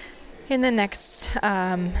in the next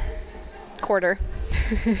quarter.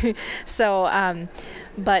 So,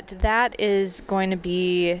 but that is going to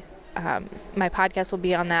be, my podcast will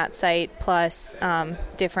be on that site, plus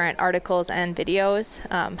different articles and videos,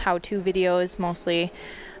 how-to videos mostly.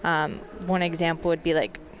 One example would be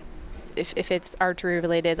like, if it's archery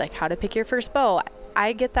related, like how to pick your first bow.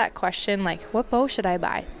 I get that question, like, what bow should I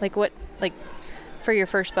buy? Like for your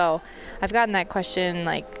first bow? I've gotten that question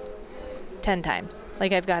like 10 times.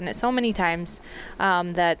 Like I've gotten it so many times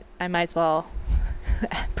that I might as well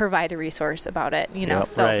provide a resource about it, Yep,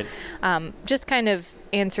 so right. Just kind of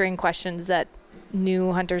answering questions that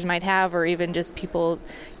new hunters might have, or even just people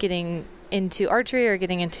getting into archery or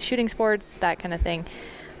getting into shooting sports, that kind of thing.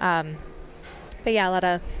 But yeah, a lot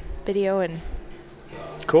of video and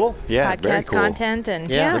cool. Yeah, podcast very cool. content, and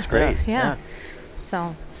that's great. Yeah.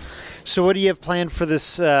 So what do you have planned for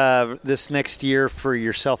this next year for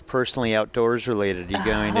yourself personally, outdoors related? Are you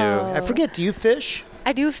going to? I forget. Do you fish?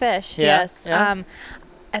 I do fish. Yeah, Yes. yeah.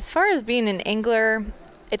 As far as being an angler,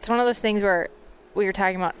 it's one of those things where we were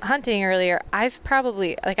talking about hunting earlier. I've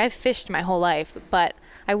fished my whole life, but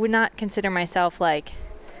I would not consider myself like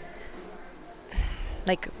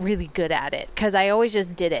really good at it, because I always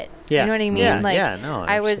just did it. Yeah. Do you know what I mean? Yeah.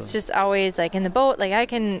 I was just always like in the boat. Like I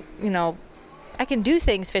can do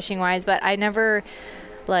things fishing wise, but I never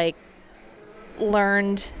like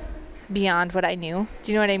learned beyond what I knew.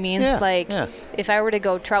 Do you know what I mean? Yeah. If I were to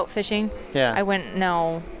go trout fishing, I wouldn't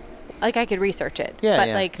know. Like I could research it, but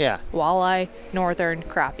walleye, northern,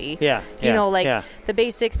 crappie. The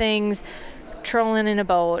basic things, trolling in a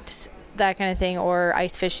boat, that kind of thing, or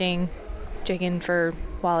ice fishing, jigging for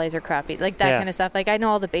walleyes or crappies, like that kind of stuff. Like I know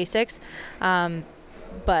all the basics,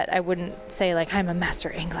 but I wouldn't say like I'm a master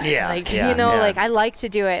angler. Like I like to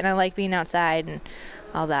do it, and I like being outside and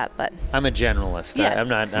all that. But I'm a generalist. Yes.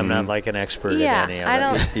 I'm not like an expert at any of it. I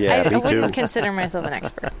don't. Yeah, I me too. wouldn't consider myself an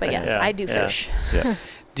expert, but yes, I do fish. Yeah.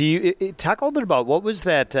 Do you talk a little bit about what was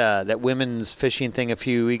that women's fishing thing a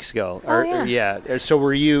few weeks ago? So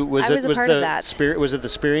were you? Was I was a part of that. Was it the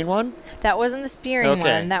spearing one? That wasn't the spearing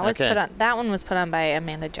one. That was put on. That one was put on by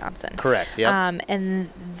Amanda Johnson. Correct. Yeah. And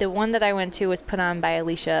the one that I went to was put on by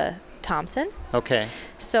Alicia Thompson. Okay.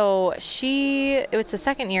 So it was the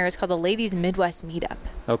second year. It's called the Ladies Midwest Meetup.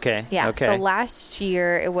 Okay. Yeah. Okay. So last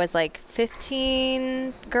year it was like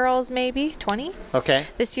 15 girls, maybe 20. Okay.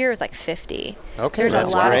 This year it was like 50. Okay. There's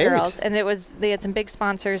That's a lot great. of girls, and they had some big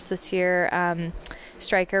sponsors this year.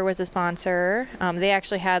 Stryker was a sponsor. They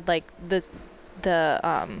actually had like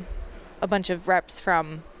a bunch of reps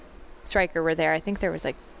from Stryker were there. I think there was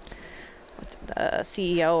like the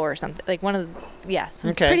CEO or something, like one of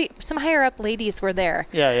some higher up ladies were there.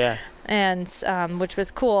 Yeah. And which was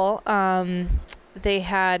cool. They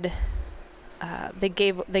had they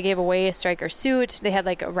gave away a Stryker suit. They had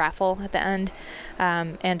like a raffle at the end,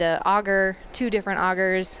 and a auger, 2 different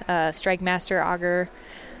augers, Strike Master auger,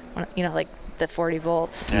 like the 40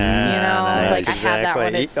 volts. Nice. Like I have that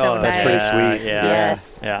one. It's so nice. That's pretty sweet. Yeah.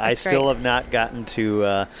 Yes. Yeah. I still have not gotten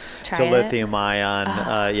to lithium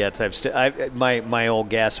ion yet. My old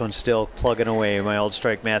gas one's still plugging away. My old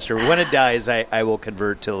Strike Master. When it dies, I will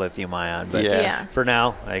convert to lithium ion. But for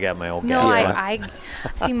now, I got my old gas. I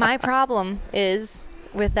see. My problem is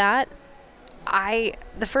with that.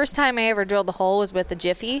 The first time I ever drilled the hole was with a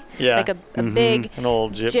Jiffy, like a big, an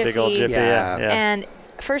old Jiffy. Big old Jiffy. Yeah. And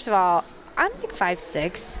first of all, I'm like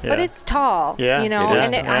 5'6", but it's tall. Yeah,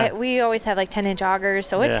 and we always have like 10-inch augers,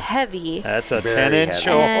 so it's heavy. That's a Very 10-inch.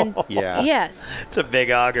 And Yes, it's a big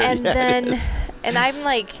auger. And then, and I'm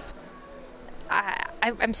like,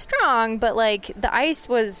 I'm strong, but like the ice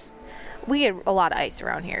was. We had a lot of ice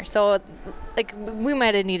around here, so like we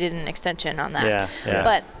might have needed an extension on that. Yeah.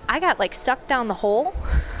 But I got like sucked down the hole,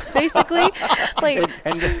 basically. Like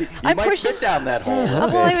and you I'm might pushing fit down that hole.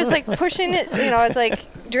 well, I was like pushing it. I was like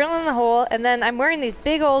drilling the hole, and then I'm wearing these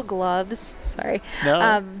big old gloves. Sorry,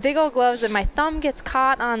 big old gloves, and my thumb gets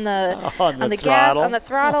caught on the gas on the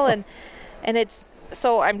throttle, and it's.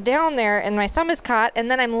 So I'm down there, and my thumb is caught, and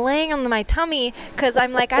then I'm laying on my tummy because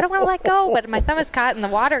I'm like, I don't want to let go, but my thumb is caught, and the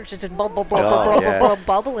water is just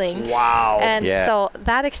bubbling. Wow. And so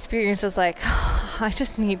that experience was like, I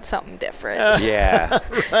just need something different. Yeah.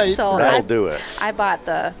 Right. So That'll do it. I bought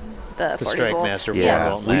the the 40 Strike volt. Master 40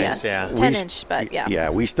 volt. Nice, yeah. 10-inch, but yeah. Yeah,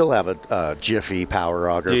 we still have a Jiffy power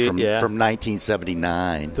auger from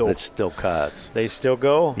 1979 that still cuts. They still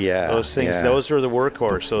go? Yeah. Those things, those are the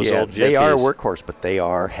workhorse, those old Jiffies. They are a workhorse, but they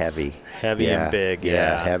are heavy. Heavy and big,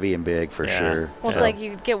 Yeah, heavy and big for sure. Well, it's like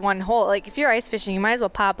you get one hole. Like if you're ice fishing, you might as well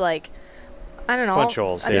pop like, I don't know, bunch of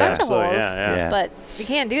holes. a bunch of holes. Yeah. But you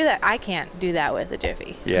can't do that. I can't do that with a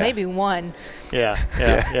Jiffy. Yeah. Maybe one. Yeah.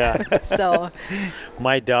 So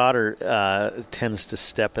my daughter tends to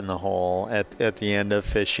step in the hole at the end of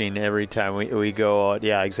fishing every time we go out.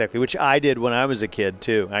 Yeah, exactly. Which I did when I was a kid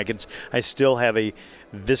too. I still have a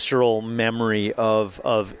visceral memory of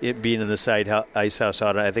it being in the ice house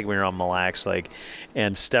out. I think we were on Mille Lacs Lake,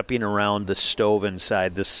 and stepping around the stove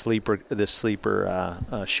inside the sleeper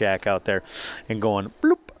shack out there, and going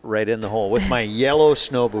bloop right in the hole with my yellow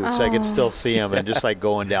snow boots. I could still see them, and just like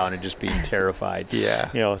going down and just being terrified.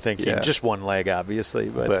 Yeah, thinking just one leg, obviously,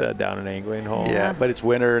 but down an angling hole. Yeah, but it's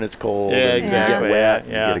winter and it's cold. Yeah, and exactly. You get wet,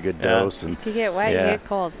 Yeah. you get a good dose. And if you get wet, you get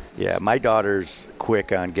cold. Yeah, my daughter's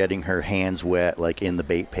quick on getting her hands wet, like in the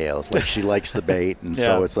bait pail. Like she likes the bait, and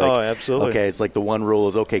so it's like, absolutely. Okay, it's like the one rule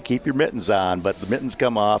is, okay, keep your mittens on, but the mittens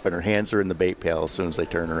come off, and her hands are in the bait pail as soon as they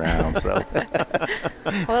turn around. So,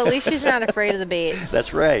 well, at least she's not afraid of the bait.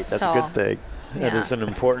 That's right. That's a good thing. That is an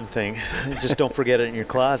important thing. Just don't forget it in your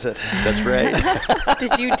closet. That's right.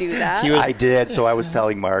 Did you do that? I did. So I was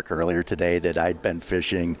telling Mark earlier today that I'd been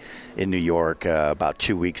fishing in New York about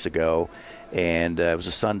 2 weeks ago, and it was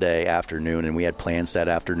a Sunday afternoon, and we had plans that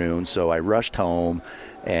afternoon. So I rushed home,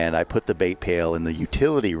 and I put the bait pail in the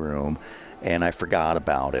utility room, and I forgot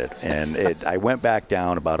about it. And I went back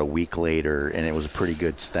down about a week later, and it was a pretty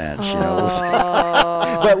good stench.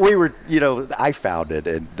 But we were, I found it,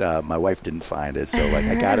 and my wife didn't find it. So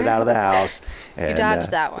I got it out of the house. And, you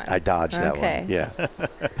dodged that one. I dodged that one. Yeah.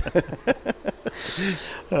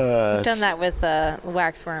 I've done that with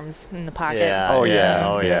wax worms in the pocket. Yeah, for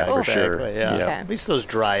exactly. sure. Yeah. Okay. At least those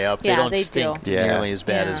dry up. Yeah, they don't they stink do. nearly as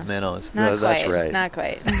bad as minnows. Not No, quite. that's right. Not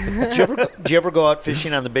quite. Did you ever go out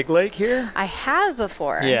fishing on the big lake here? I have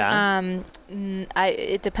before. Yeah.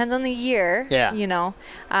 It depends on the year. Yeah.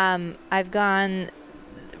 I've gone.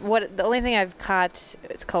 The only thing I've caught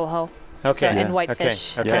is coho. Okay. And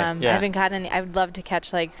whitefish. Okay. I haven't caught any. I would love to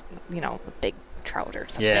catch a big trout or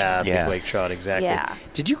something. Yeah, big lake trout, exactly. Yeah.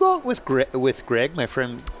 Did you go out with Greg, my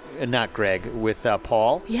friend? Not Greg, with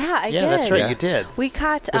Paul? Yeah, I did. Yeah, that's right, you did. We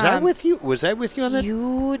caught. Was I with you? Was I with you on that?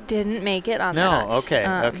 You didn't make it on that. No,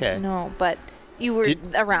 okay. No, but you were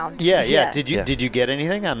around. Yeah. Did you get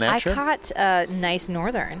anything on that trip? I caught a nice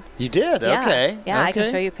northern. You did? Yeah. Okay. Yeah, I can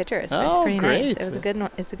show you pictures. It's pretty nice. It was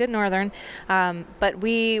it's a good northern. But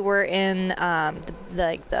we were in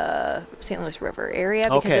the St. Louis River area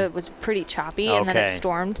because it was pretty choppy, and then it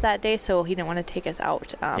stormed that day, so he didn't want to take us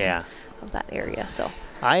out of that area. So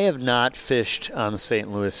I have not fished on the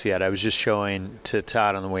St. Louis yet. I was just showing to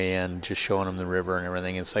Todd on the way in, just showing him the river and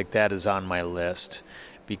everything. It's like that is on my list.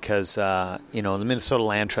 Because, the Minnesota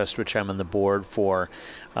Land Trust, which I'm on the board for,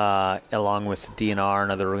 along with DNR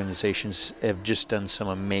and other organizations, have just done some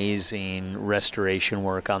amazing restoration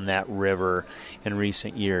work on that river in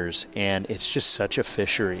recent years. And it's just such a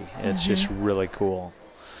fishery. It's just really cool.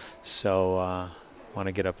 So I want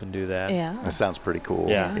to get up and do that. Yeah. That sounds pretty cool.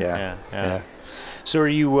 Yeah. So are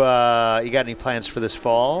you got any plans for this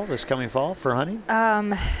coming fall for hunting?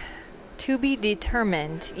 To be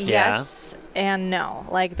determined, yes and no.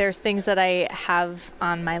 Like, there's things that I have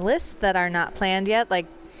on my list that are not planned yet. Like,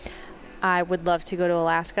 I would love to go to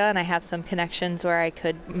Alaska, and I have some connections where I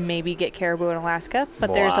could maybe get caribou in Alaska.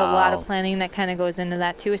 But there's a lot of planning that kind of goes into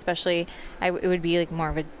that, too, especially it would be like more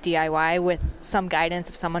of a DIY with some guidance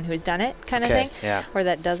of someone who's done it kind of thing, or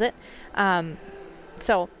that does it.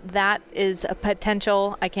 So that is a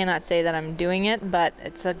potential. I cannot say that I'm doing it, but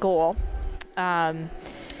it's a goal.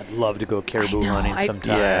 I'd love to go caribou hunting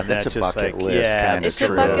sometime. Yeah, that's a bucket list kind of It's trip.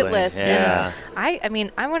 a bucket list. Yeah.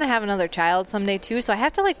 And I'm going to have another child someday too, so I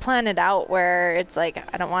have to plan it out where it's like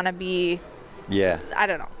I don't want to be I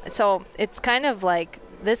don't know. So it's kind of like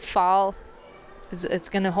this fall it's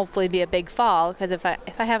going to hopefully be a big fall, because if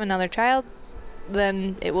I have another child,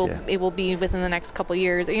 then it will be within the next couple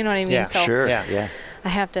years. You know what I mean? Yeah, so sure. I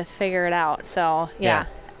have to figure it out. So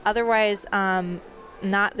otherwise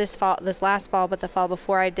not this last fall, but the fall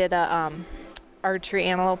before, I did a archery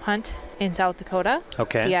antelope hunt in South Dakota.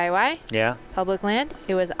 Okay. DIY. Yeah. Public land.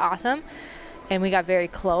 It was awesome. And we got very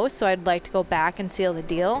close, so I'd like to go back and seal the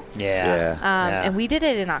deal. And we did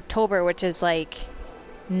it in October, which is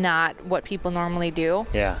not what people normally do.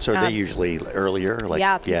 Yeah. So are they usually earlier?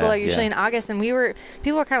 People are usually in August, and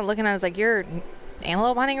people were kind of looking at us like, you're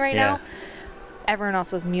antelope hunting right now? everyone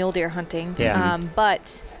else was mule deer hunting. Yeah.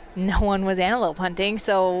 But no one was antelope hunting.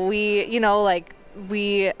 So we, it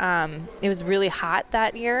was really hot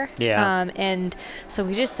that year. Yeah. And so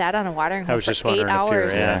we just sat on a watering hole for 8 If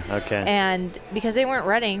hours. you were, okay. And because they weren't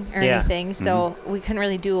rutting or anything, so we couldn't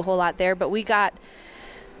really do a whole lot there. But we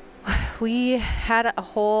had a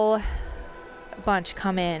whole bunch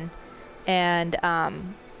come in, and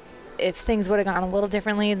if things would have gone a little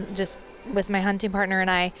differently, just with my hunting partner and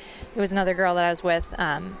I, it was another girl that I was with,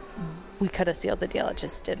 we could have sealed the deal. It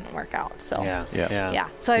just didn't work out. So yeah.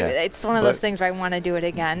 So it's one of those things where I want to do it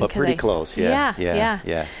again. But pretty close. Yeah.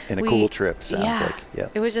 And a cool trip, sounds like. Yeah.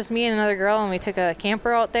 It was just me and another girl, and we took a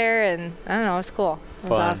camper out there, and I don't know, it was cool. It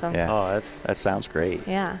was awesome. Yeah. Oh, that sounds great.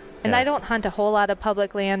 Yeah. And I don't hunt a whole lot of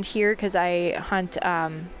public land here because I hunt,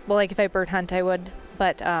 like if I bird hunt, I would,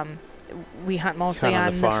 but we hunt mostly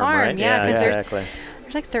on the farm. Right? Yeah, because exactly.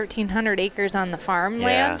 there's like 1,300 acres on the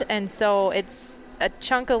farmland, and so it's a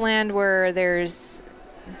chunk of land where there's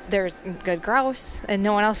good grouse and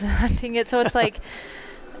no one else is hunting it. So it's like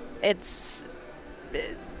it's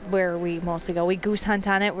where we mostly go. We goose hunt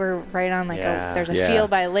on it. We're right on there's a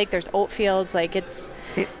field by a lake. There's oat fields. Like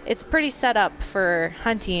it's pretty set up for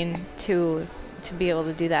hunting to be able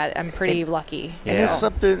to do that. I'm pretty lucky. And there's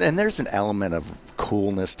something, and there's an element of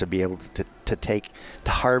coolness to be able to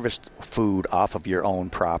harvest food off of your own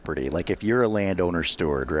property. Like if you're a landowner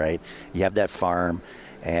steward, right? You have that farm,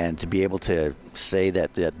 and to be able to say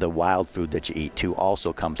that the wild food that you eat too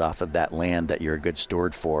also comes off of that land that you're a good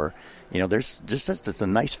steward for. There's just it's a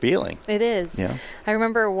nice feeling. It is. Yeah. I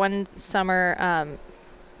remember one summer,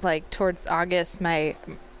 towards August, my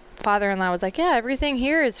father-in-law was like, "Yeah, everything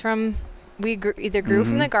here is from we either grew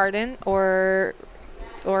from the garden or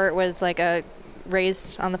it was like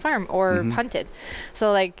raised on the farm or hunted."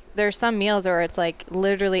 So there's some meals where it's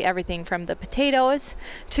literally everything from the potatoes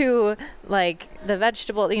to the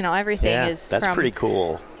vegetable, everything is that's from, pretty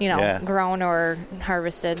cool. Grown or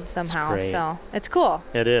harvested somehow. So it's cool.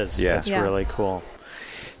 It is. Yeah. It's really cool.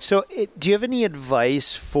 So do you have any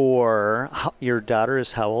advice for your daughter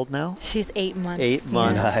is how old now? She's 8 months. 8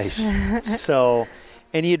 months. Nice. So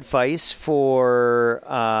any advice for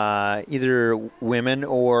either women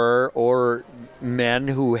or men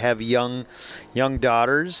who have young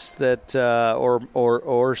daughters that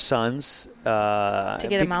or sons to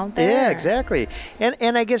get them out there? Yeah, exactly.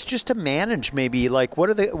 And I guess just to manage maybe what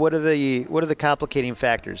are the complicating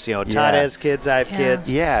factors? Todd has kids, I have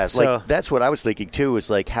kids. Yeah, so, that's what I was thinking too.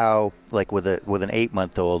 Is how with an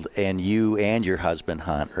 8-month-old and you and your husband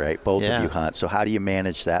hunt, right? Both of you hunt. So how do you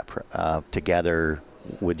manage that together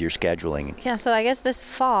with your scheduling? Yeah, so I guess this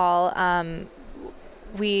fall,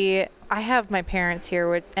 I have my parents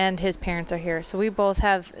here, and his parents are here. So we both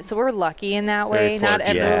have, so we're lucky in that way. Not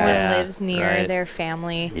everyone lives near their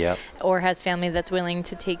family or has family that's willing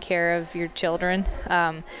to take care of your children.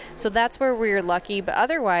 So that's where we're lucky. But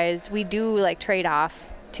otherwise, we do trade off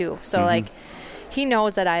too. So he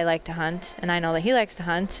knows that I like to hunt, and I know that he likes to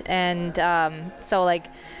hunt. And so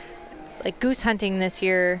goose hunting this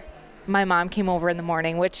year, my mom came over in the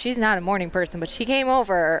morning, which she's not a morning person, but she came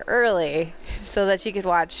over early so that she could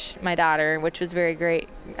watch my daughter, which was very great.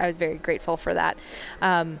 I was very grateful for that.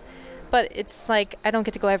 But it's I don't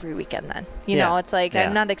get to go every weekend then. You know, it's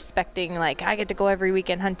I'm not expecting I get to go every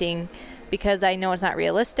weekend hunting because I know it's not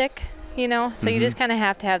realistic, So you just kind of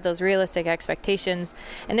have to have those realistic expectations.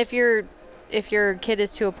 And if your kid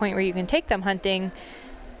is to a point where you can take them hunting,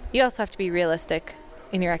 you also have to be realistic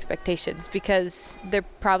in your expectations because they're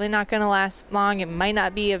probably not going to last long. It might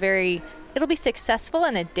not be it'll be successful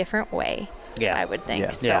in a different way. Yeah, I would think.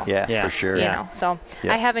 Yeah, for sure.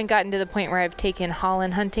 I haven't gotten to the point where I've taken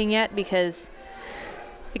Holland hunting yet because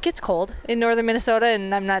it gets cold in northern Minnesota,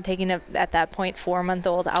 and I'm not taking at that point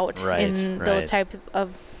 4-month-old out in those type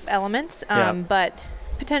of elements. But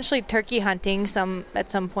potentially turkey hunting at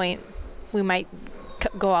some point we might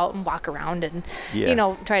go out and walk around and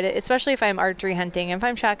try to, especially if I'm archery hunting. If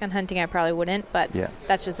I'm shotgun hunting, I probably wouldn't, but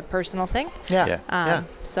that's just a personal thing.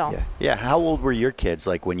 How old were your kids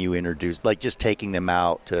when you introduced, just taking them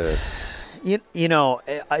out to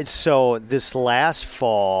so this last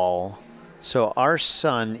fall, so our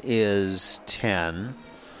son is 10,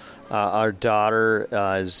 our daughter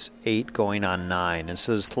is 8 going on 9, and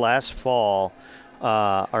so this last fall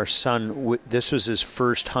our son, this was his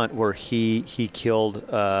first hunt where he killed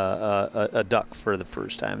a duck for the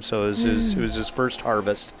first time. So it was his first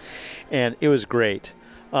harvest, and it was great.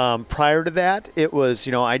 Prior to that, it was,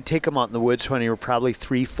 I'd take him out in the woods when he were probably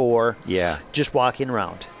 3, 4, just walking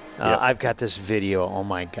around. I've got this video. Oh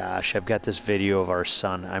my gosh, I've got this video of our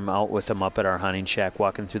son. I'm out with him up at our hunting shack,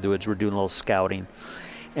 walking through the woods. We're doing a little scouting.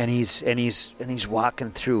 and he's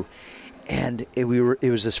walking through. And it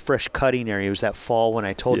was this fresh cutting area. It was that fall when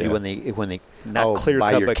I told you when they not clear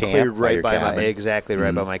cut, but cleared right by my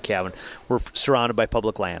right by my cabin. We're surrounded by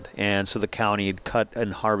public land, and so the county had cut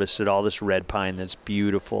and harvested all this red pine, this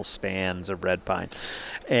beautiful spans of red pine,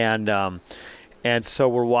 and so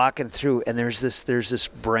we're walking through, and there's this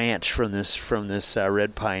branch from this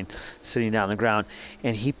red pine sitting down on the ground,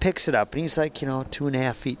 and he picks it up, and he's like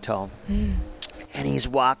 2.5 feet tall. And he's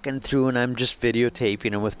walking through, and I'm just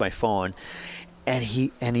videotaping him with my phone. And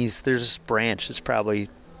there's this branch that's probably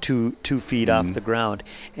 2 feet off the ground,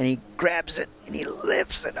 and he grabs it and he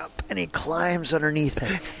lifts it up and he climbs underneath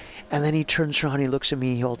it. And then he turns around, he looks at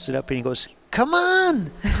me, he holds it up, and he goes, "Come on!"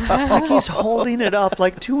 Like he's holding it up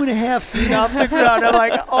like 2.5 feet off the ground. I'm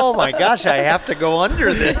like, oh my gosh, I have to go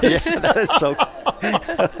under this. Yeah, that is so.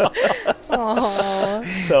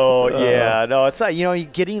 So yeah, no, it's not.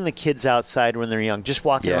 Getting the kids outside when they're young, just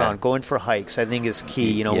walking around, going for hikes, I think is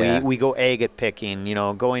key. We go agate picking,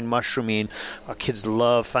 going mushrooming. Our kids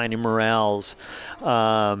love finding morels,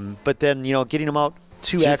 but then getting them out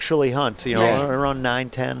to actually hunt. Around 9,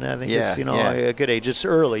 10, I think is a good age. It's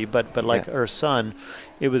early, but like our son,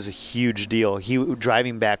 it was a huge deal. He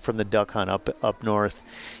driving back from the duck hunt up north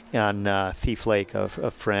on Thief Lake. A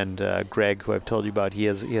friend, Greg, who I've told you about, he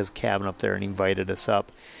has a cabin up there, and he invited us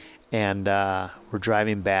up. And we're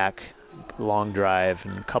driving back, long drive,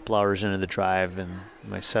 and a couple hours into the drive, and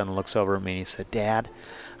my son looks over at me and he said, "Dad,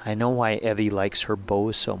 I know why Evie likes her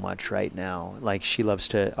bow so much right now. Like she loves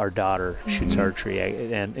to. Our daughter shoots archery,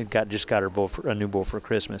 and just got her a new bow for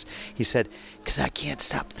Christmas." He said, "Because I can't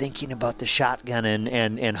stop thinking about the shotgun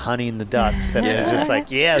and hunting the ducks." And it's just like,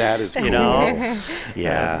 yes, that is cool.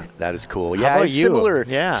 Yeah, that is cool. How about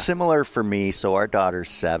you? Similar for me. So our daughter's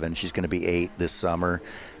 7. She's going to be 8 this summer,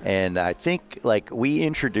 and I think we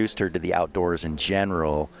introduced her to the outdoors in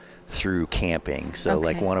general through camping. So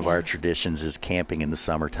one of our traditions is camping in the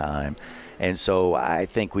summertime. And so I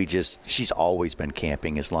think she's always been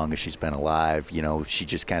camping as long as she's been alive. She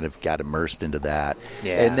just kind of got immersed into that.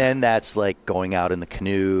 Yeah. And then that's like going out in the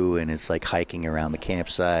canoe, and it's like hiking around the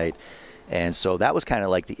campsite. And so that was kind of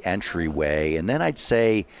like the entryway. And then I'd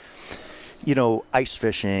say, ice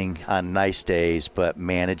fishing on nice days, but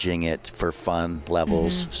managing it for fun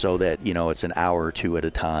levels so that, it's an hour or 2 at a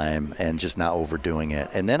time and just not overdoing it.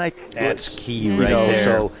 And then that's key right there.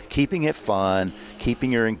 So keeping it fun,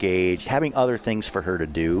 keeping her engaged, having other things for her to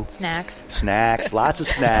do. Snacks, lots of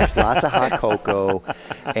snacks, lots of hot cocoa.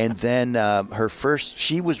 And then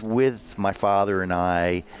she was with my father and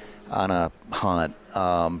I on a hunt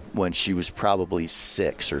when she was probably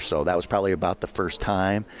 6 or so. That was probably about the first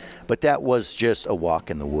time. But that was just a walk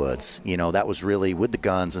in the woods. That was really with the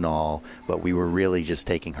guns and all, but we were really just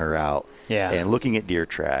taking her out and looking at deer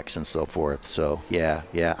tracks and so forth. So, yeah.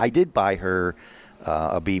 I did buy her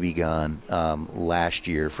a BB gun last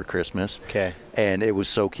year for Christmas. Okay. And it was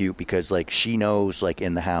so cute because, she knows,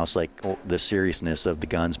 in the house, the seriousness of the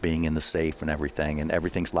guns being in the safe and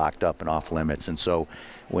everything's locked up and off limits. And so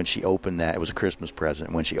when she opened that, it was a Christmas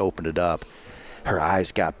present. When she opened it up, her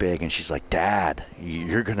eyes got big, and she's like, "Dad,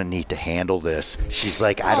 you're going to need to handle this." She's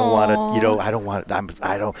like, "I don't want to,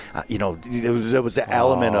 there was an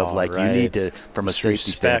element of, you need to, from a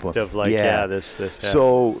safety standpoint. Of, this.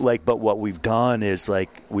 So, but what we've done is,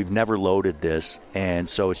 we've never loaded this, and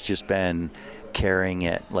so it's just been carrying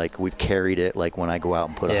it. We've carried it, when I go out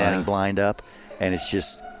and put a hunting blind up, and it's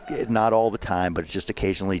just, not all the time, but it's just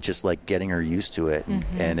occasionally just, getting her used to it.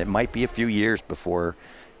 And it might be a few years before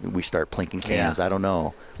we start plinking cans. I don't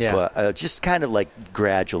know. Yeah. But just kind of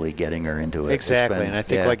gradually getting her into it. Exactly. And I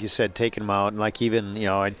think, like you said, taking them out, and even,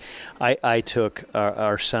 I took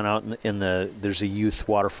our son out in there's a youth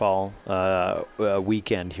waterfall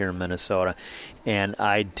weekend here in Minnesota, and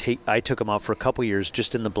I took him out for a couple years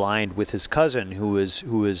just in the blind with his cousin who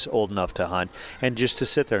is old enough to hunt, and just to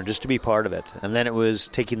sit there and just to be part of it. And then it was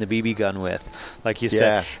taking the BB gun with, like you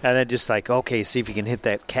said, and then just okay, see if you can hit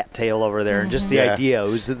that cattail over there, and just the idea, it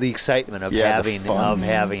was the excitement of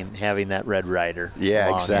having that Red Ryder. Yeah,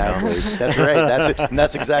 along, exactly. That's right.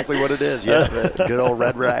 That's exactly what it is. Yeah, good old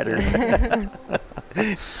Red Ryder.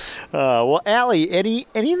 Well, Allie,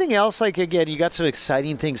 anything else? Again, you got some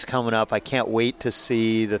exciting things coming up. I can't wait to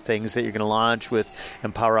see the things that you're going to launch with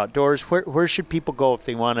Empower Outdoors. Where should people go if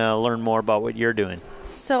they want to learn more about what you're doing?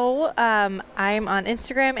 So I'm on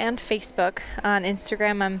Instagram and Facebook. On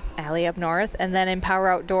Instagram, I'm Allie Up North, and then Empower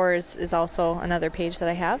Outdoors is also another page that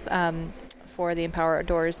I have for the Empower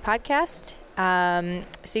Outdoors podcast.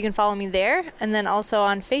 So you can follow me there, and then also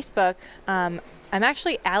on Facebook, I'm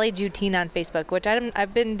actually Allie Jutine on Facebook, which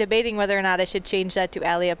I've been debating whether or not I should change that to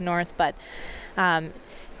Allie Up North, but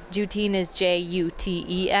Jutine is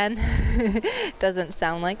J-U-T-E-N. Doesn't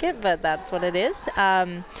sound like it, but that's what it is.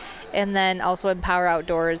 And then also Empower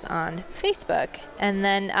Outdoors on Facebook. And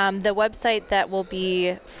then the website that will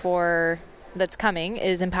be that's coming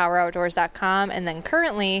is empoweroutdoors.com. And then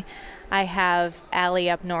currently I have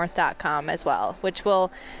alleyupnorth.com as well, which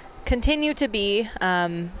will continue to be,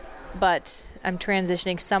 but I'm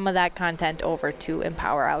transitioning some of that content over to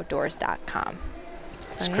empoweroutdoors.com.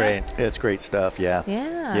 That's great. It's great stuff. Yeah.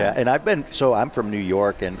 Yeah. And I'm from New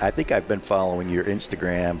York, and I think I've been following your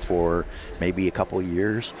Instagram for maybe a couple of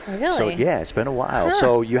years. Really? So yeah, it's been a while. Huh.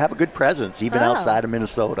 So you have a good presence even outside of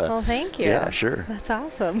Minnesota. Well, thank you. Yeah, sure. That's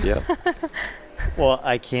awesome. Yeah. Well,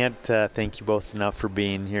 I can't thank you both enough for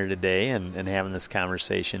being here today and having this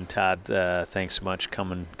conversation. Todd, thanks so much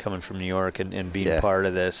coming from New York and being part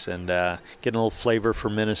of this and getting a little flavor for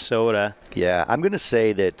Minnesota. Yeah, I'm going to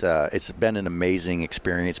say that it's been an amazing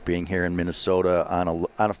experience being here in Minnesota on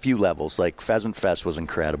a few levels. Like Pheasant Fest was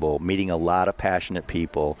incredible, meeting a lot of passionate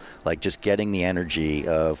people, like just getting the energy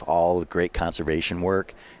of all the great conservation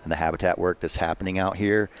work and the habitat work that's happening out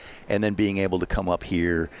here, and then being able to come up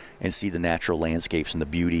here and see the natural landscapes and the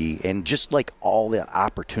beauty and just like all the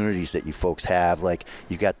opportunities that you folks have. Like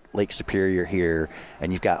you've got Lake Superior here,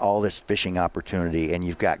 and you've got all this fishing opportunity, and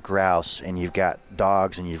you've got grouse, and you've got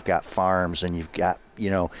dogs, and you've got farms, and you've got,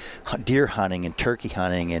 deer hunting and turkey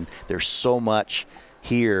hunting, and there's so much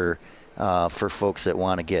here for folks that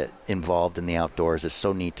want to get involved in the outdoors. It's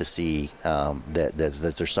so neat to see that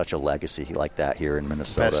there's such a legacy like that here in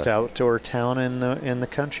Minnesota. Best outdoor town in the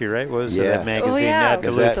country, right? What was that magazine?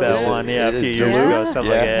 Duluth that one, a few years ago,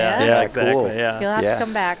 something like that. Yeah, exactly. Cool. Yeah. You'll have to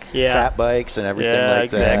come back. Yeah. Fat bikes and everything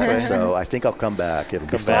like that. So I think I'll come back. It'll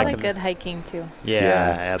be fun. A lot of good hiking too.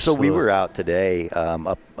 Yeah, absolutely. So we were out today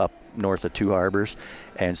up north of Two Harbors,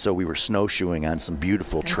 and so we were snowshoeing on some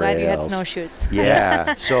beautiful trails. Glad you had snowshoes.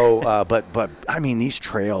 Yeah. So, but I mean, these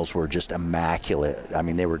trails were just immaculate. I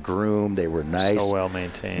mean, they were groomed, they were nice, so well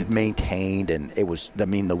maintained, and it was. I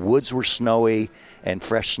mean, the woods were snowy and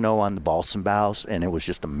fresh snow on the balsam boughs, and it was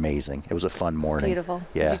just amazing. It was a fun morning. Beautiful.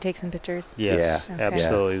 Yeah. Did you take some pictures? Yes, Okay.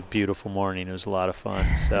 absolutely. Beautiful morning. It was a lot of fun.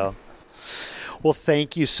 So. Well,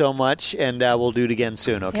 thank you so much, and we'll do it again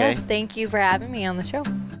soon, okay? Yes, thank you for having me on the show.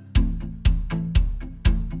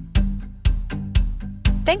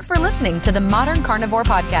 Thanks for listening to the Modern Carnivore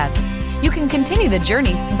Podcast. You can continue the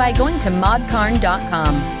journey by going to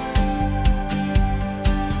modcarn.com.